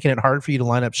 turns, right? Making it hard for you to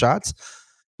line up shots.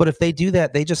 But if they do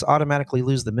that, they just automatically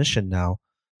lose the mission now.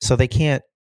 So they can't,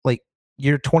 like,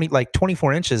 your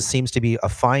 24 inches seems to be a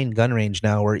fine gun range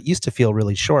now, where it used to feel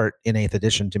really short in 8th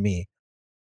edition to me.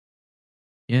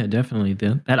 Yeah, definitely.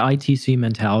 That ITC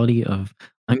mentality of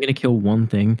I'm going to kill one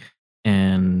thing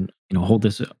and hold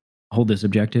this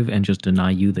objective and just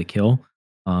deny you the kill.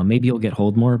 Maybe you'll get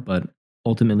hold more, but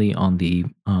ultimately on the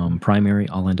primary,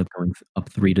 I'll end up going up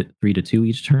 3 to 2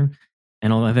 each turn,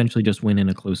 and I'll eventually just win in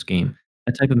a close game.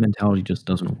 That type of mentality just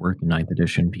doesn't work in ninth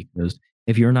edition because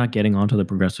if you're not getting onto the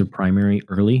progressive primary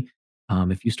early,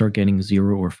 if you start getting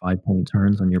 0 or 5 point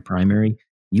turns on your primary,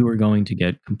 you are going to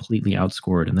get completely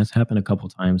outscored. And that's happened a couple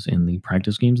times in the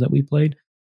practice games that we played.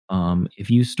 If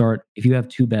you have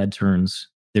 2 bad turns,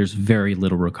 there's very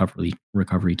little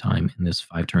recovery time in this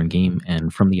 5 turn game,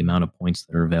 and from the amount of points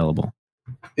that are available.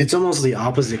 It's almost the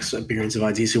opposite experience of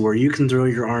ITC, where you can throw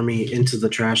your army into the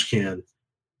trash can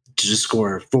to just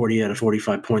score 40 out of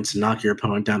 45 points and knock your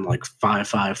opponent down to like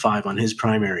 5-5-5 on his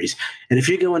primaries. And if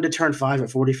you go into turn 5 at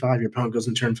 45, your opponent goes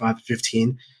in turn 5 at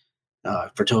 15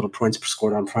 for total points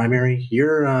scored on primary.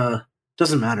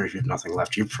 Doesn't matter if you have nothing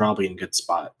left. You're probably in a good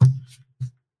spot.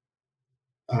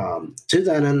 To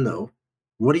that end, though,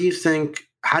 what do you think?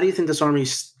 How do you think this army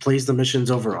plays the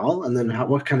missions overall? And then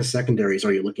what kind of secondaries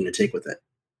are you looking to take with it?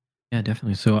 Yeah,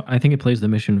 definitely. So I think it plays the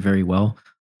mission very well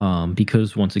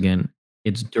because once again,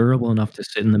 it's durable enough to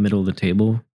sit in the middle of the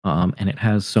table, and it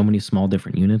has so many small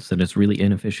different units that it's really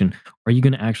inefficient. Are you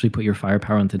going to actually put your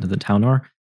firepower into the Taunar?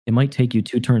 It might take you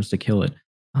 2 turns to kill it.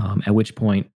 At which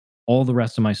point, all the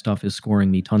rest of my stuff is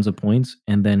scoring me tons of points,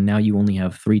 and then now you only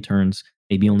have 3 turns,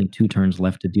 maybe only 2 turns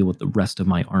left to deal with the rest of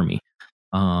my army.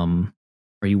 Um,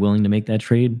 are you willing to make that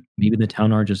trade? Maybe the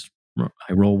Taunar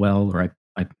I roll well, or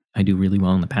I do really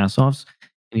well in the pass offs,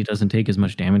 and he doesn't take as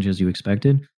much damage as you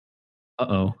expected.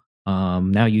 Uh-oh.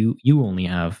 Now you only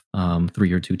have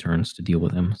 3 or 2 turns to deal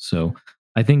with him. So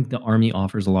I think the army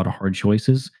offers a lot of hard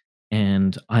choices,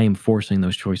 and I am forcing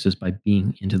those choices by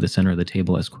being into the center of the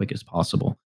table as quick as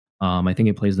possible. I think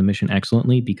it plays the mission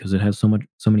excellently because it has so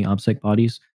many obsec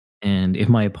bodies, and if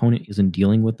my opponent isn't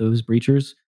dealing with those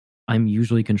breachers, I'm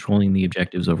usually controlling the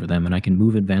objectives over them, and I can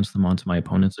advance them onto my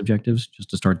opponent's objectives just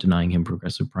to start denying him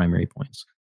progressive primary points.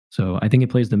 So I think it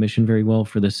plays the mission very well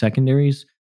for the secondaries.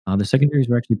 The secondaries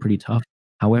are actually pretty tough.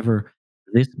 However,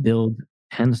 this build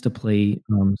tends to play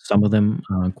some of them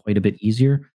quite a bit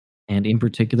easier. And in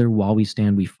particular, while we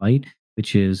stand, we fight,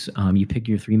 which is you pick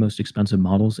your 3 most expensive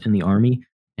models in the army.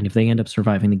 And if they end up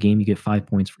surviving the game, you get 5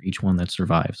 points for each one that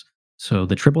survives. So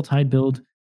the triple tide build,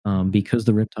 because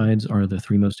the Riptides are the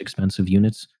 3 most expensive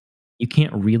units, you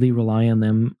can't really rely on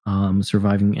them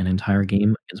surviving an entire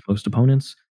game against most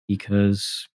opponents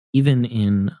because even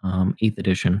in 8th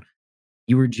edition,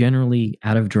 you were generally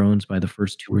out of drones by the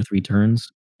first 2 or 3 turns,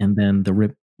 and then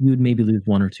you would maybe lose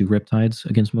 1 or 2 Riptides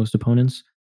against most opponents.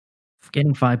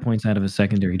 Getting 5 points out of a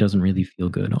secondary doesn't really feel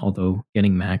good, although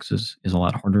getting max is a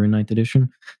lot harder in ninth edition.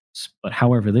 But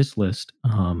however, this list,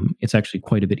 it's actually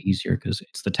quite a bit easier because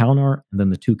it's the Taunar and then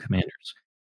the 2 commanders.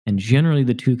 And generally,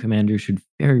 the 2 commanders should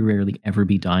very rarely ever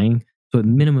be dying. So at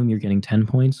minimum, you're getting 10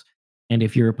 points. And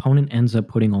if your opponent ends up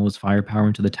putting all his firepower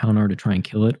into the Taunar to try and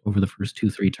kill it over the first 2,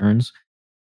 3 turns,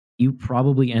 you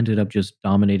probably ended up just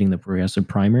dominating the progressive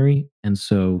primary. And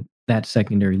so that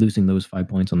secondary, losing those 5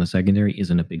 points on the secondary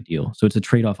isn't a big deal. So it's a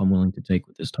trade off I'm willing to take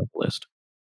with this type of list.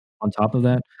 On top of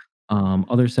that,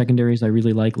 other secondaries I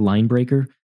really like Linebreaker.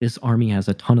 This army has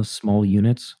a ton of small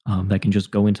units that can just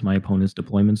go into my opponent's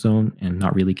deployment zone and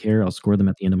not really care. I'll score them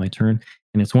at the end of my turn.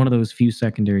 And it's one of those few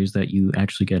secondaries that you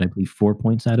actually get, I believe, 4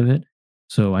 points out of it.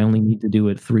 So I only need to do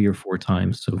it 3 or 4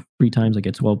 times. So 3 times I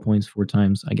get 12 points, 4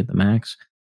 times I get the max.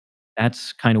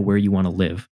 That's kind of where you want to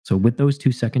live. So with those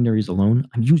 2 secondaries alone,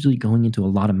 I'm usually going into a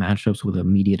lot of matchups with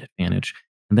immediate advantage.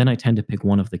 And then I tend to pick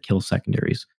one of the kill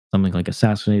secondaries, something like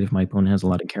Assassinate if my opponent has a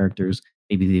lot of characters,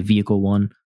 maybe the vehicle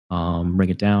one, bring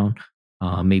it down.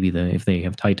 Maybe if they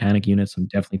have Titanic units, I'm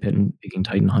definitely picking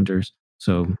Titan Hunters.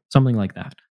 So something like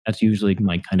that. That's usually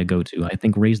my kind of go-to. I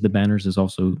think Raise the Banners is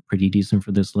also pretty decent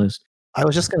for this list. I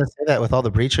was just going to say that with all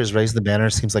the breachers, Raise the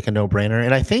Banners seems like a no-brainer.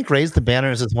 And I think Raise the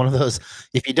Banners is one of those,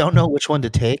 if you don't know which one to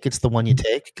take, it's the one you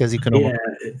take because you can. Yeah,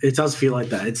 it does feel like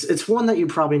that. It's one that you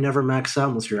probably never max out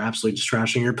unless you're absolutely just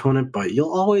trashing your opponent, but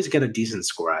you'll always get a decent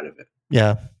score out of it.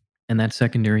 Yeah. And that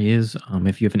secondary is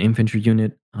if you have an infantry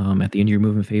unit at the end of your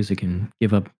movement phase, it can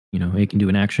give up, it can do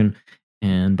an action.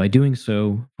 And by doing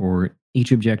so, for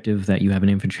each objective that you have an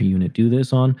infantry unit do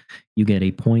this on, you get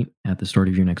a point at the start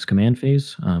of your next command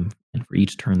phase. And for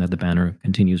each turn that the banner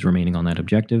continues remaining on that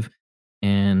objective.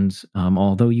 And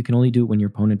although you can only do it when your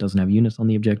opponent doesn't have units on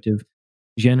the objective,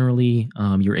 generally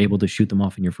you're able to shoot them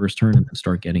off in your first turn and then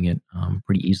start getting it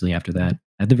pretty easily after that.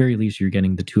 At the very least, you're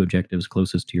getting the two objectives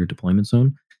closest to your deployment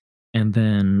zone. And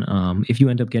then if you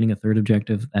end up getting a third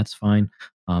objective, that's fine.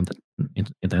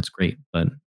 That's great, but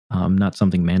not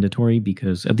something mandatory,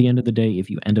 because at the end of the day, if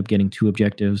you end up getting two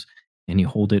objectives and you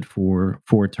hold it for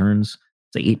 4 turns,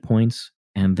 say 8 points,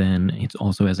 and then it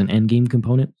also has an end game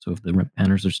component. So if the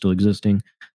banners are still existing,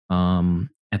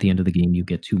 at the end of the game, you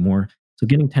get two more. So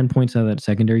getting 10 points out of that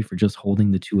secondary for just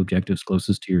holding the two objectives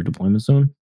closest to your deployment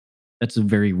zone, that's a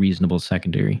very reasonable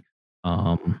secondary.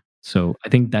 So I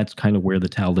think that's kind of where the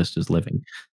Tau list is living.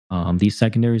 These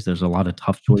secondaries, there's a lot of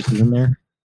tough choices in there.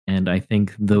 And I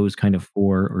think those kind of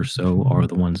four or so are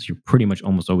the ones you're pretty much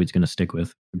almost always going to stick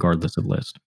with, regardless of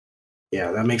list.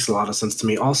 Yeah, that makes a lot of sense to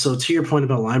me. Also, to your point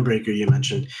about Linebreaker, you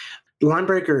mentioned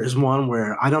Linebreaker is one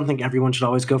where I don't think everyone should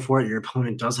always go for it. Your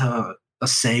opponent does have a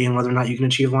say in whether or not you can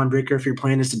achieve Linebreaker. If your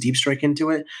plan is to deep strike into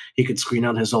it, he could screen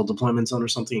out his old deployment zone or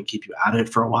something and keep you at it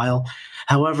for a while.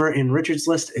 However, in Richard's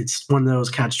list, it's one of those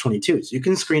catch-22s. You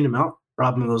can screen him out,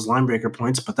 rob him of those Linebreaker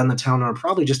points, but then the Taunar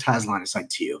probably just has line of sight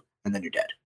to you, and then you're dead.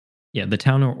 Yeah, the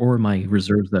town or my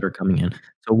reserves that are coming in.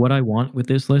 So what I want with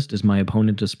this list is my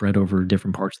opponent to spread over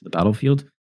different parts of the battlefield,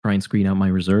 try and screen out my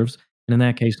reserves. And in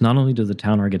that case, not only does the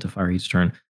town get to fire each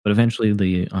turn, but eventually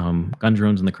the gun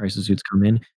drones and the crisis suits come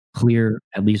in, clear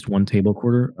at least one table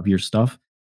quarter of your stuff.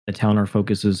 The town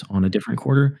focuses on a different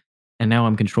quarter, and now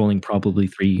I'm controlling probably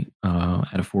 3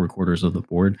 out of 4 quarters of the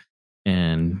board.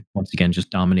 And once again, just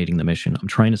dominating the mission. I'm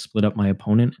trying to split up my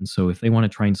opponent, and so if they want to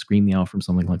try and screen me out from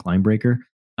something like Linebreaker,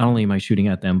 not only am I shooting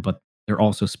at them, but they're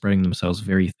also spreading themselves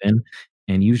very thin.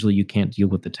 And usually you can't deal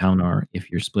with the Taunar if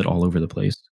you're split all over the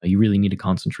place. You really need to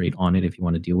concentrate on it if you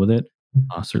want to deal with it.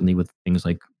 Certainly with things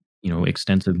like,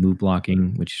 extensive move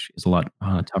blocking, which is a lot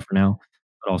tougher now,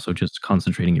 but also just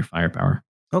concentrating your firepower.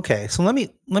 Okay, so let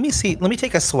me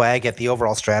take a swag at the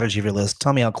overall strategy of your list.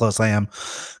 Tell me how close I am,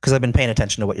 because I've been paying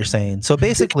attention to what you're saying. So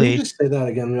basically, Can you just say that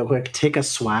again real quick? Take a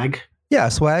swag. Yeah,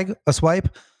 a swag, a swipe,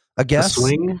 a guess.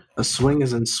 A swing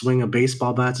is in swing a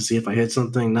baseball bat to see if I hit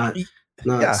something, not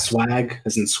Yeah. swag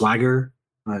as in swagger.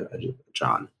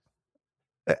 John.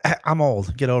 I'm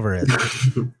old. Get over it.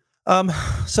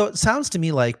 So it sounds to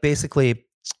me like basically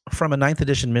from a 9th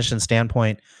edition mission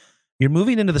standpoint, you're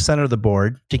moving into the center of the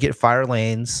board to get fire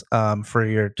lanes for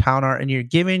your Taunar, and you're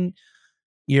giving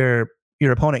your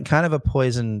opponent kind of a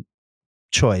poison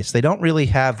choice. They don't really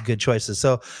have good choices.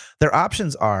 So their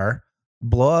options are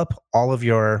blow up all of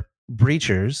your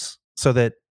breachers so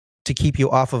that to keep you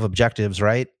off of objectives,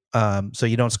 right? So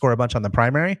you don't score a bunch on the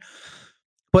primary.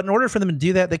 But in order for them to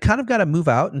do that, they kind of got to move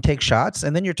out and take shots,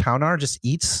 and then your Taunar just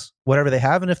eats whatever they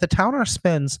have. And if the Taunar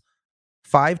spends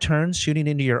 5 turns shooting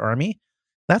into your army,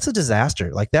 that's a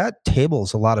disaster. Like, that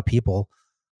tables a lot of people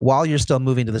while you're still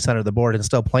moving to the center of the board and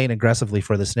still playing aggressively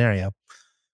for the scenario.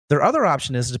 Their other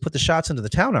option is to put the shots into the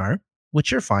Taunar,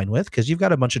 which you're fine with because you've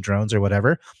got a bunch of drones or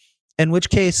whatever, in which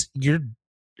case you're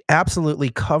absolutely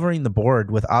covering the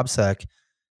board with OBSEC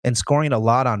and scoring a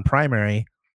lot on primary,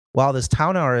 while this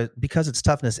Taunar, because it's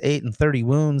toughness 8 and 30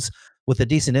 wounds with a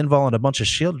decent invul and a bunch of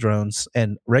shield drones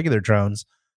and regular drones,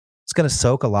 it's going to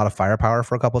soak a lot of firepower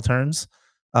for a couple turns.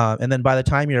 And then by the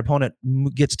time your opponent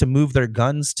gets to move their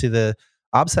guns to the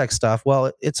OBSEC stuff,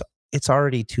 well, it's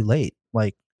already too late.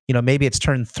 Like, maybe it's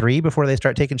turn 3 before they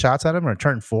start taking shots at them, or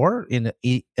turn 4 in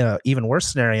an even worse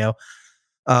scenario.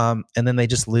 And then they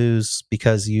just lose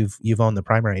because you've owned the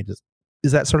primary.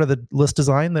 Is that sort of the list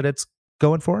design that it's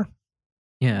going for?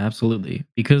 Yeah, absolutely.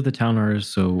 Because the Taunar is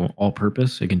so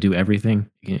all-purpose, it can do everything.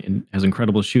 It has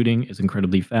incredible shooting. It's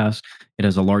incredibly fast. It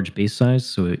has a large base size,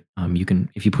 so you can,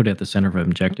 if you put it at the center of an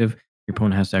objective, your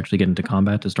opponent has to actually get into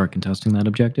combat to start contesting that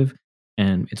objective.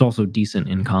 And it's also decent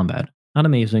in combat. Not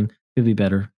amazing. Could be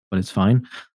better, but it's fine.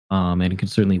 And it can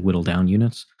certainly whittle down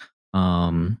units.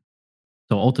 So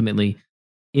ultimately,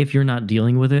 if you're not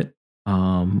dealing with it,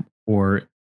 or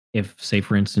if, say,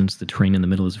 for instance, the terrain in the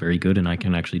middle is very good and I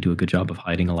can actually do a good job of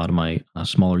hiding a lot of my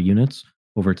smaller units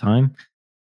over time,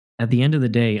 at the end of the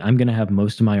day, I'm going to have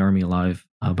most of my army alive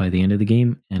by the end of the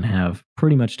game and have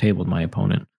pretty much tabled my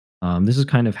opponent. This is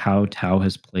kind of how Tau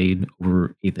has played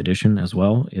over 8th edition as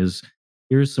well, is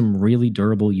here's some really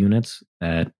durable units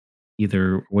that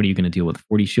either, what are you going to deal with?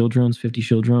 40 shield drones, 50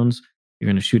 shield drones? You're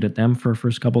going to shoot at them for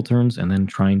first couple turns and then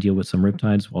try and deal with some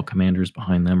Riptides while commanders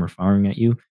behind them are firing at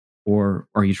you? Or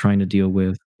are you trying to deal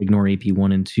with ignore AP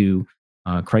 1 and 2,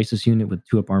 Crisis unit with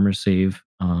 2 up armor save,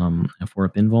 and 4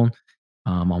 up invuln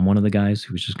on one of the guys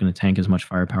who's just going to tank as much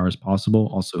firepower as possible.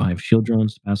 Also, I have shield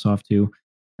drones to pass off to.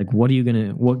 Like,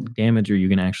 what damage are you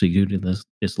gonna actually do to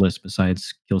this list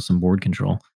besides kill some board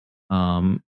control?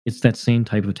 It's that same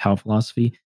type of Tau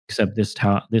philosophy, except this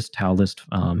Tau list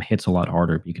hits a lot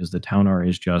harder because the Taunar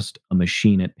is just a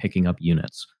machine at picking up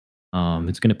units.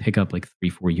 It's gonna pick up like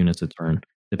 3-4 units a turn,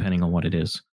 depending on what it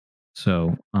is.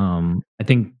 So I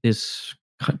think this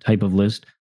type of list,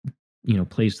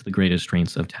 plays to the greatest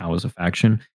strengths of Tau as a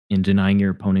faction in denying your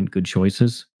opponent good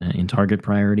choices in target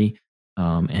priority,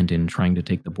 and in trying to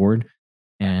take the board,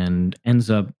 and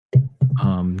ends up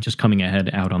just coming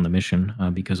ahead out on the mission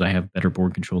because I have better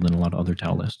board control than a lot of other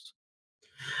Tau lists.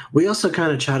 We also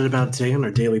kind of chatted about it today on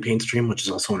our daily paint stream, which is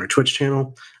also on our Twitch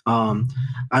channel.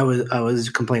 I was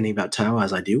complaining about Tau,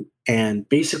 as I do, and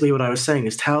basically what I was saying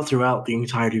is Tau throughout the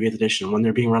entire 8th edition, when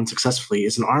they're being run successfully,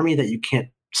 is an army that you can't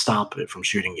stop it from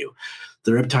shooting you.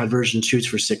 The Riptide version shoots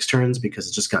for 6 turns because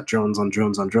it's just got drones on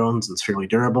drones on drones and it's fairly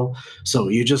durable. So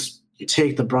you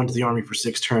take the brunt of the army for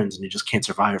 6 turns and you just can't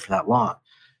survive for that long.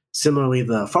 Similarly,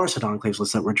 the Farsight Enclaves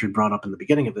list that Richard brought up in the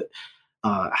beginning of it,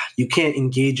 you can't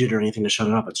engage it or anything to shut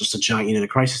it up. It's just a giant unit of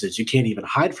crises. You can't even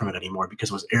hide from it anymore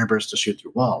because it was airburst to shoot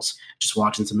through walls. Just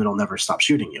watch into the middle, never stop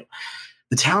shooting you.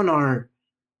 The Taunar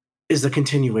is the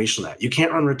continuation of that. You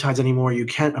can't run Riptides anymore. You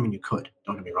could,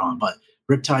 don't get me wrong, but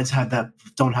Riptides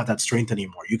don't have that strength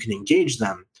anymore. You can engage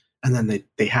them, and then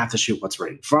they have to shoot what's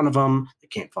right in front of them. They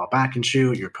can't fall back and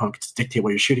shoot. Your opponent gets to dictate what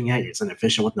you're shooting at. It's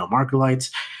inefficient with no marker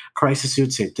lights. Crisis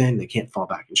suits, same thing. They can't fall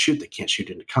back and shoot. They can't shoot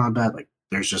into combat. Like,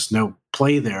 there's just no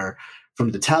play there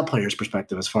from the Tau player's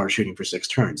perspective as far as shooting for 6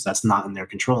 turns. That's not in their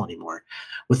control anymore.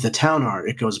 With the Taunar,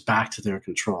 it goes back to their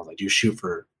control. They do shoot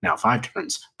for now 5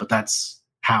 turns, but that's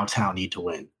how Tau need to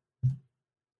win.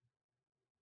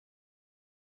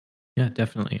 Yeah,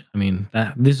 definitely. I mean,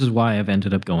 this is why I've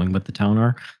ended up going with the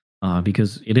Taunar,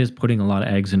 because it is putting a lot of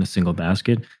eggs in a single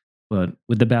basket. But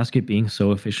with the basket being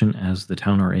so efficient as the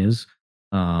Taunar is,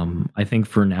 I think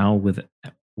for now,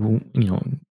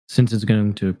 since it's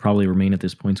going to probably remain at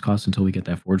this points cost until we get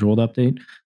that Forge World update,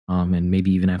 and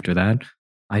maybe even after that,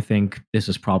 I think this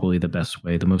is probably the best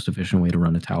way, the most efficient way to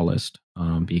run a Tau list,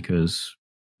 because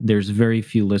there's very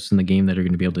few lists in the game that are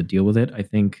going to be able to deal with it, I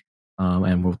think.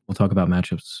 And we'll talk about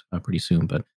matchups pretty soon,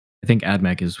 but I think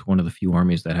AdMech is one of the few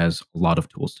armies that has a lot of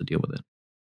tools to deal with it.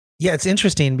 Yeah, it's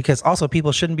interesting because also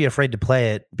people shouldn't be afraid to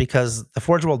play it because the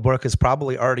Forge World book is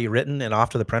probably already written and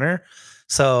off to the printer.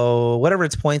 So whatever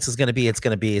its points is going to be, it's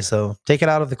going to be. So take it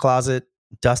out of the closet,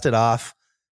 dust it off,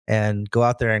 and go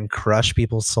out there and crush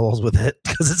people's souls with it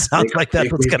because it sounds like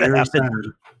that's what's going to happen.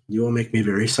 Sad. You will make me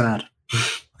very sad.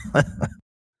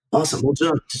 Awesome. Well,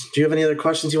 John, do you have any other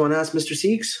questions you want to ask Mr.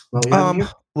 Siegs?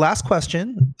 Last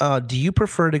question. Do you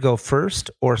prefer to go first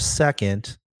or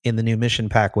second in the new mission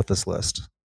pack with this list?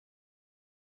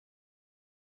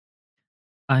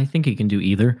 I think it can do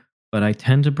either, but I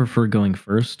tend to prefer going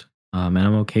first. And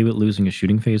I'm okay with losing a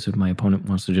shooting phase if my opponent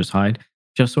wants to just hide,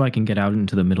 just so I can get out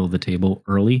into the middle of the table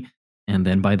early. And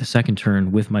then by the second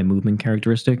turn, with my movement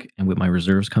characteristic and with my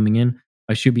reserves coming in,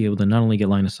 I should be able to not only get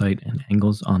line of sight and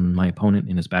angles on my opponent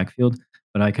in his backfield,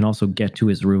 but I can also get to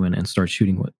his ruin and start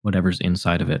shooting whatever's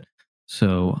inside of it.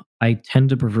 So I tend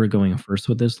to prefer going first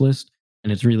with this list,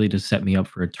 and it's really to set me up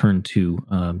for a turn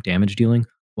 2 damage dealing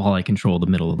while I control the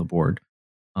middle of the board.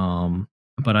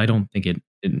 But I don't think it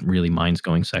really minds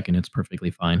going second. It's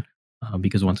perfectly fine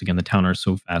because once again, the Taunar is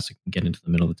so fast it can get into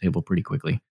the middle of the table pretty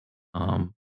quickly. But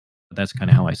that's kind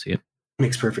of how I see it.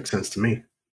 Makes perfect sense to me.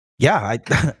 Yeah,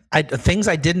 I things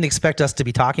I didn't expect us to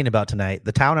be talking about tonight.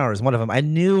 The Taunar is one of them. I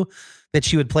knew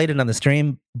that you had played it on the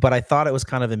stream, but I thought it was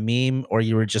kind of a meme or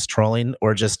you were just trolling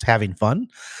or just having fun.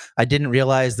 I didn't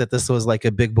realize that this was like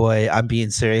a big boy, I'm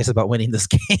being serious about winning this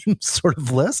game sort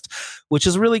of list, which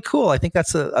is really cool. I think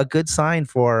that's a good sign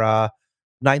for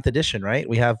 9th edition, right?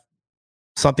 We have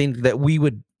something that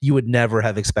you would never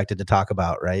have expected to talk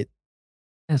about, right?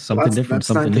 Yeah, something different,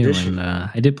 something new. Edition.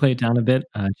 And I did play it down a bit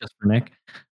just for Nick.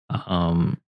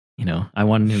 I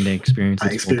wanted him to experience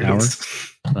its full power,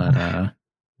 but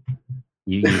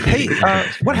hey,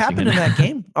 what happened in that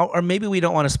game? Or maybe we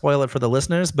don't want to spoil it for the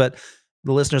listeners, but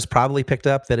the listeners probably picked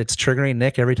up that it's triggering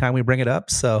Nick every time we bring it up,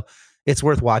 so it's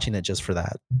worth watching it just for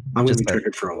that. I'm going to be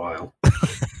triggered for a while.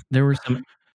 There were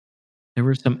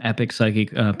some epic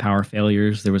psychic power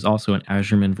failures. There was also an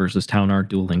Azurman versus Taunar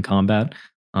duel in combat.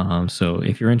 So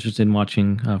if you're interested in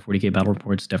watching 40K Battle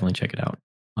Reports, definitely check it out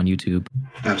on YouTube.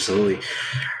 Absolutely.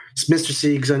 Mr.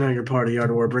 Siegs, I know you're part of the Art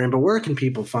of War brand, but where can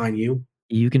people find you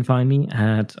You can find me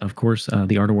at, of course,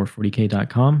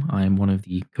 theartofwar40k.com. I'm one of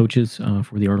the coaches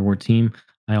for the Art of War team.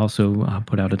 I also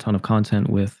put out a ton of content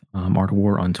with Art of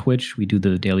War on Twitch. We do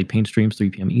the daily paint streams,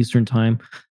 3 p.m. Eastern time.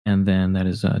 And then that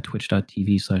is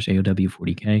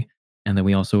twitch.tv/AOW40k. And then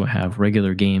we also have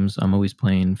regular games. I'm always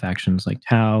playing factions like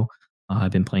Tau.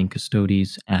 I've been playing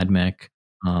Custodes, AdMech.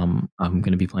 I'm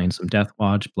going to be playing some Death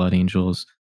Watch, Blood Angels.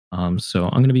 So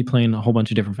I'm going to be playing a whole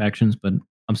bunch of different factions, but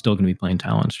I'm still going to be playing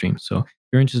Tau on stream. So if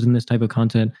you're interested in this type of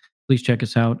content, please check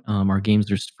us out. Our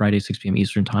games are Friday, 6 p.m.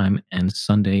 Eastern time and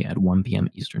Sunday at 1 p.m.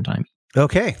 Eastern time.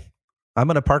 Okay. I'm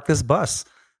going to park this bus.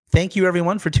 Thank you,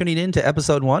 everyone, for tuning in to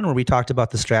episode 1, where we talked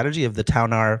about the strategy of the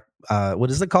Taunar, what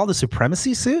is it called? The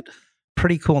Supremacy Suit?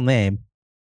 Pretty cool name.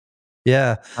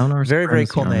 Yeah. Taunar very, very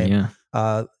cool Army, name.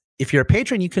 Yeah. If you're a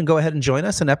patron, you can go ahead and join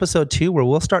us in episode 2, where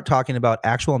we'll start talking about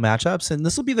actual matchups. And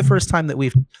this will be the first time that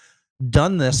we've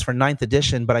done this for 9th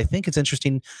edition, but I think it's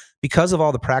interesting because of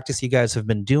all the practice you guys have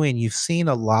been doing. You've seen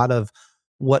a lot of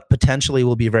what potentially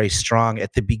will be very strong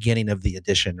at the beginning of the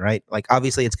edition, right? Like,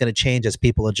 obviously it's going to change as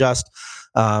people adjust.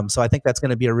 So I think that's going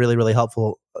to be a really, really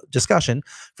helpful discussion.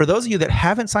 For those of you that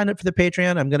haven't signed up for the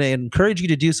Patreon, I'm going to encourage you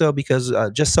to do so, because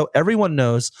just so everyone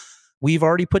knows, we've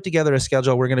already put together a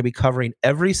schedule. We're going to be covering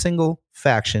every single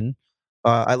faction,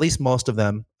 at least most of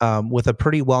them, with a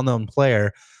pretty well-known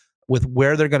player, with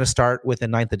where they're going to start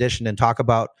within 9th edition, and talk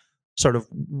about sort of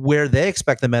where they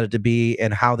expect the meta to be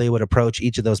and how they would approach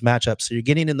each of those matchups. So you're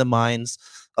getting in the minds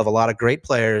of a lot of great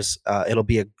players. It'll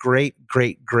be a great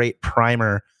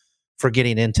primer for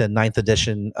getting into 9th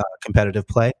edition competitive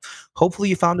play. Hopefully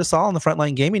you found us all on the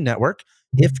Frontline Gaming Network.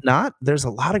 If not, there's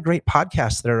a lot of great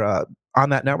podcasts that are on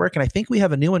that network. And I think we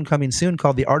have a new one coming soon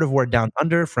called The Art of War Down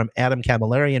Under from Adam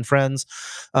Camilleri and friends.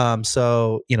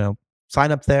 So,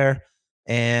 sign up there,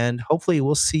 and hopefully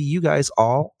we'll see you guys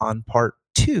all on part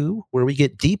 2, where we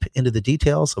get deep into the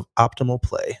details of optimal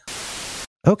play.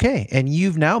 Okay, and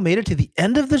you've now made it to the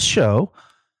end of the show.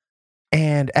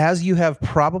 And as you have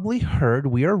probably heard,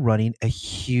 we are running a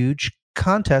huge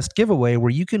contest giveaway where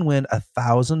you can win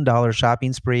 $1,000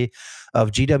 shopping spree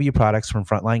of GW products from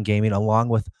Frontline Gaming, along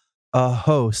with a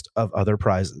host of other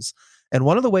prizes. And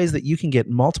one of the ways that you can get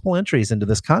multiple entries into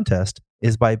this contest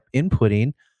is by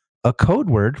inputting a code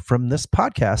word from this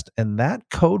podcast, and that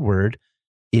code word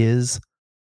is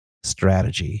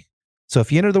strategy. So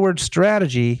if you enter the word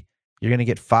strategy, you're going to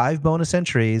get 5 bonus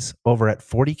entries over at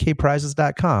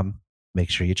 40kprizes.com.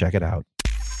 Make sure you check it out.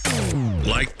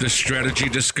 Like the strategy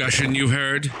discussion you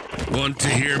heard? Want to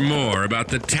hear more about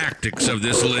the tactics of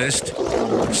this list?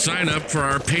 Sign up for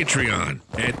our Patreon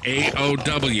at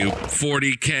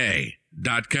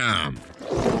AOW40k.com,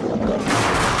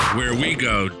 where we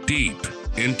go deep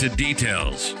into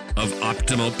details of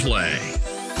optimal play.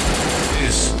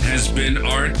 This has been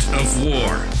Art of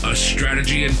War, a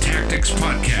strategy and tactics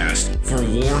podcast for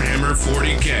Warhammer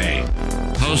 40k.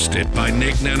 Hosted by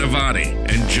Nick Nanavati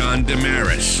and John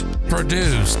Damaris.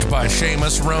 Produced by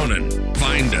Seamus Ronan.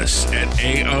 Find us at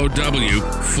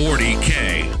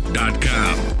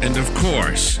AOW40k.com. And of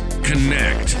course,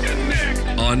 connect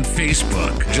on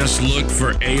Facebook. Just look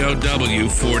for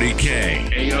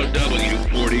AOW40k.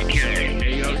 AOW40k.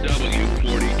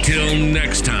 AOW40k. Till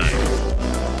next time.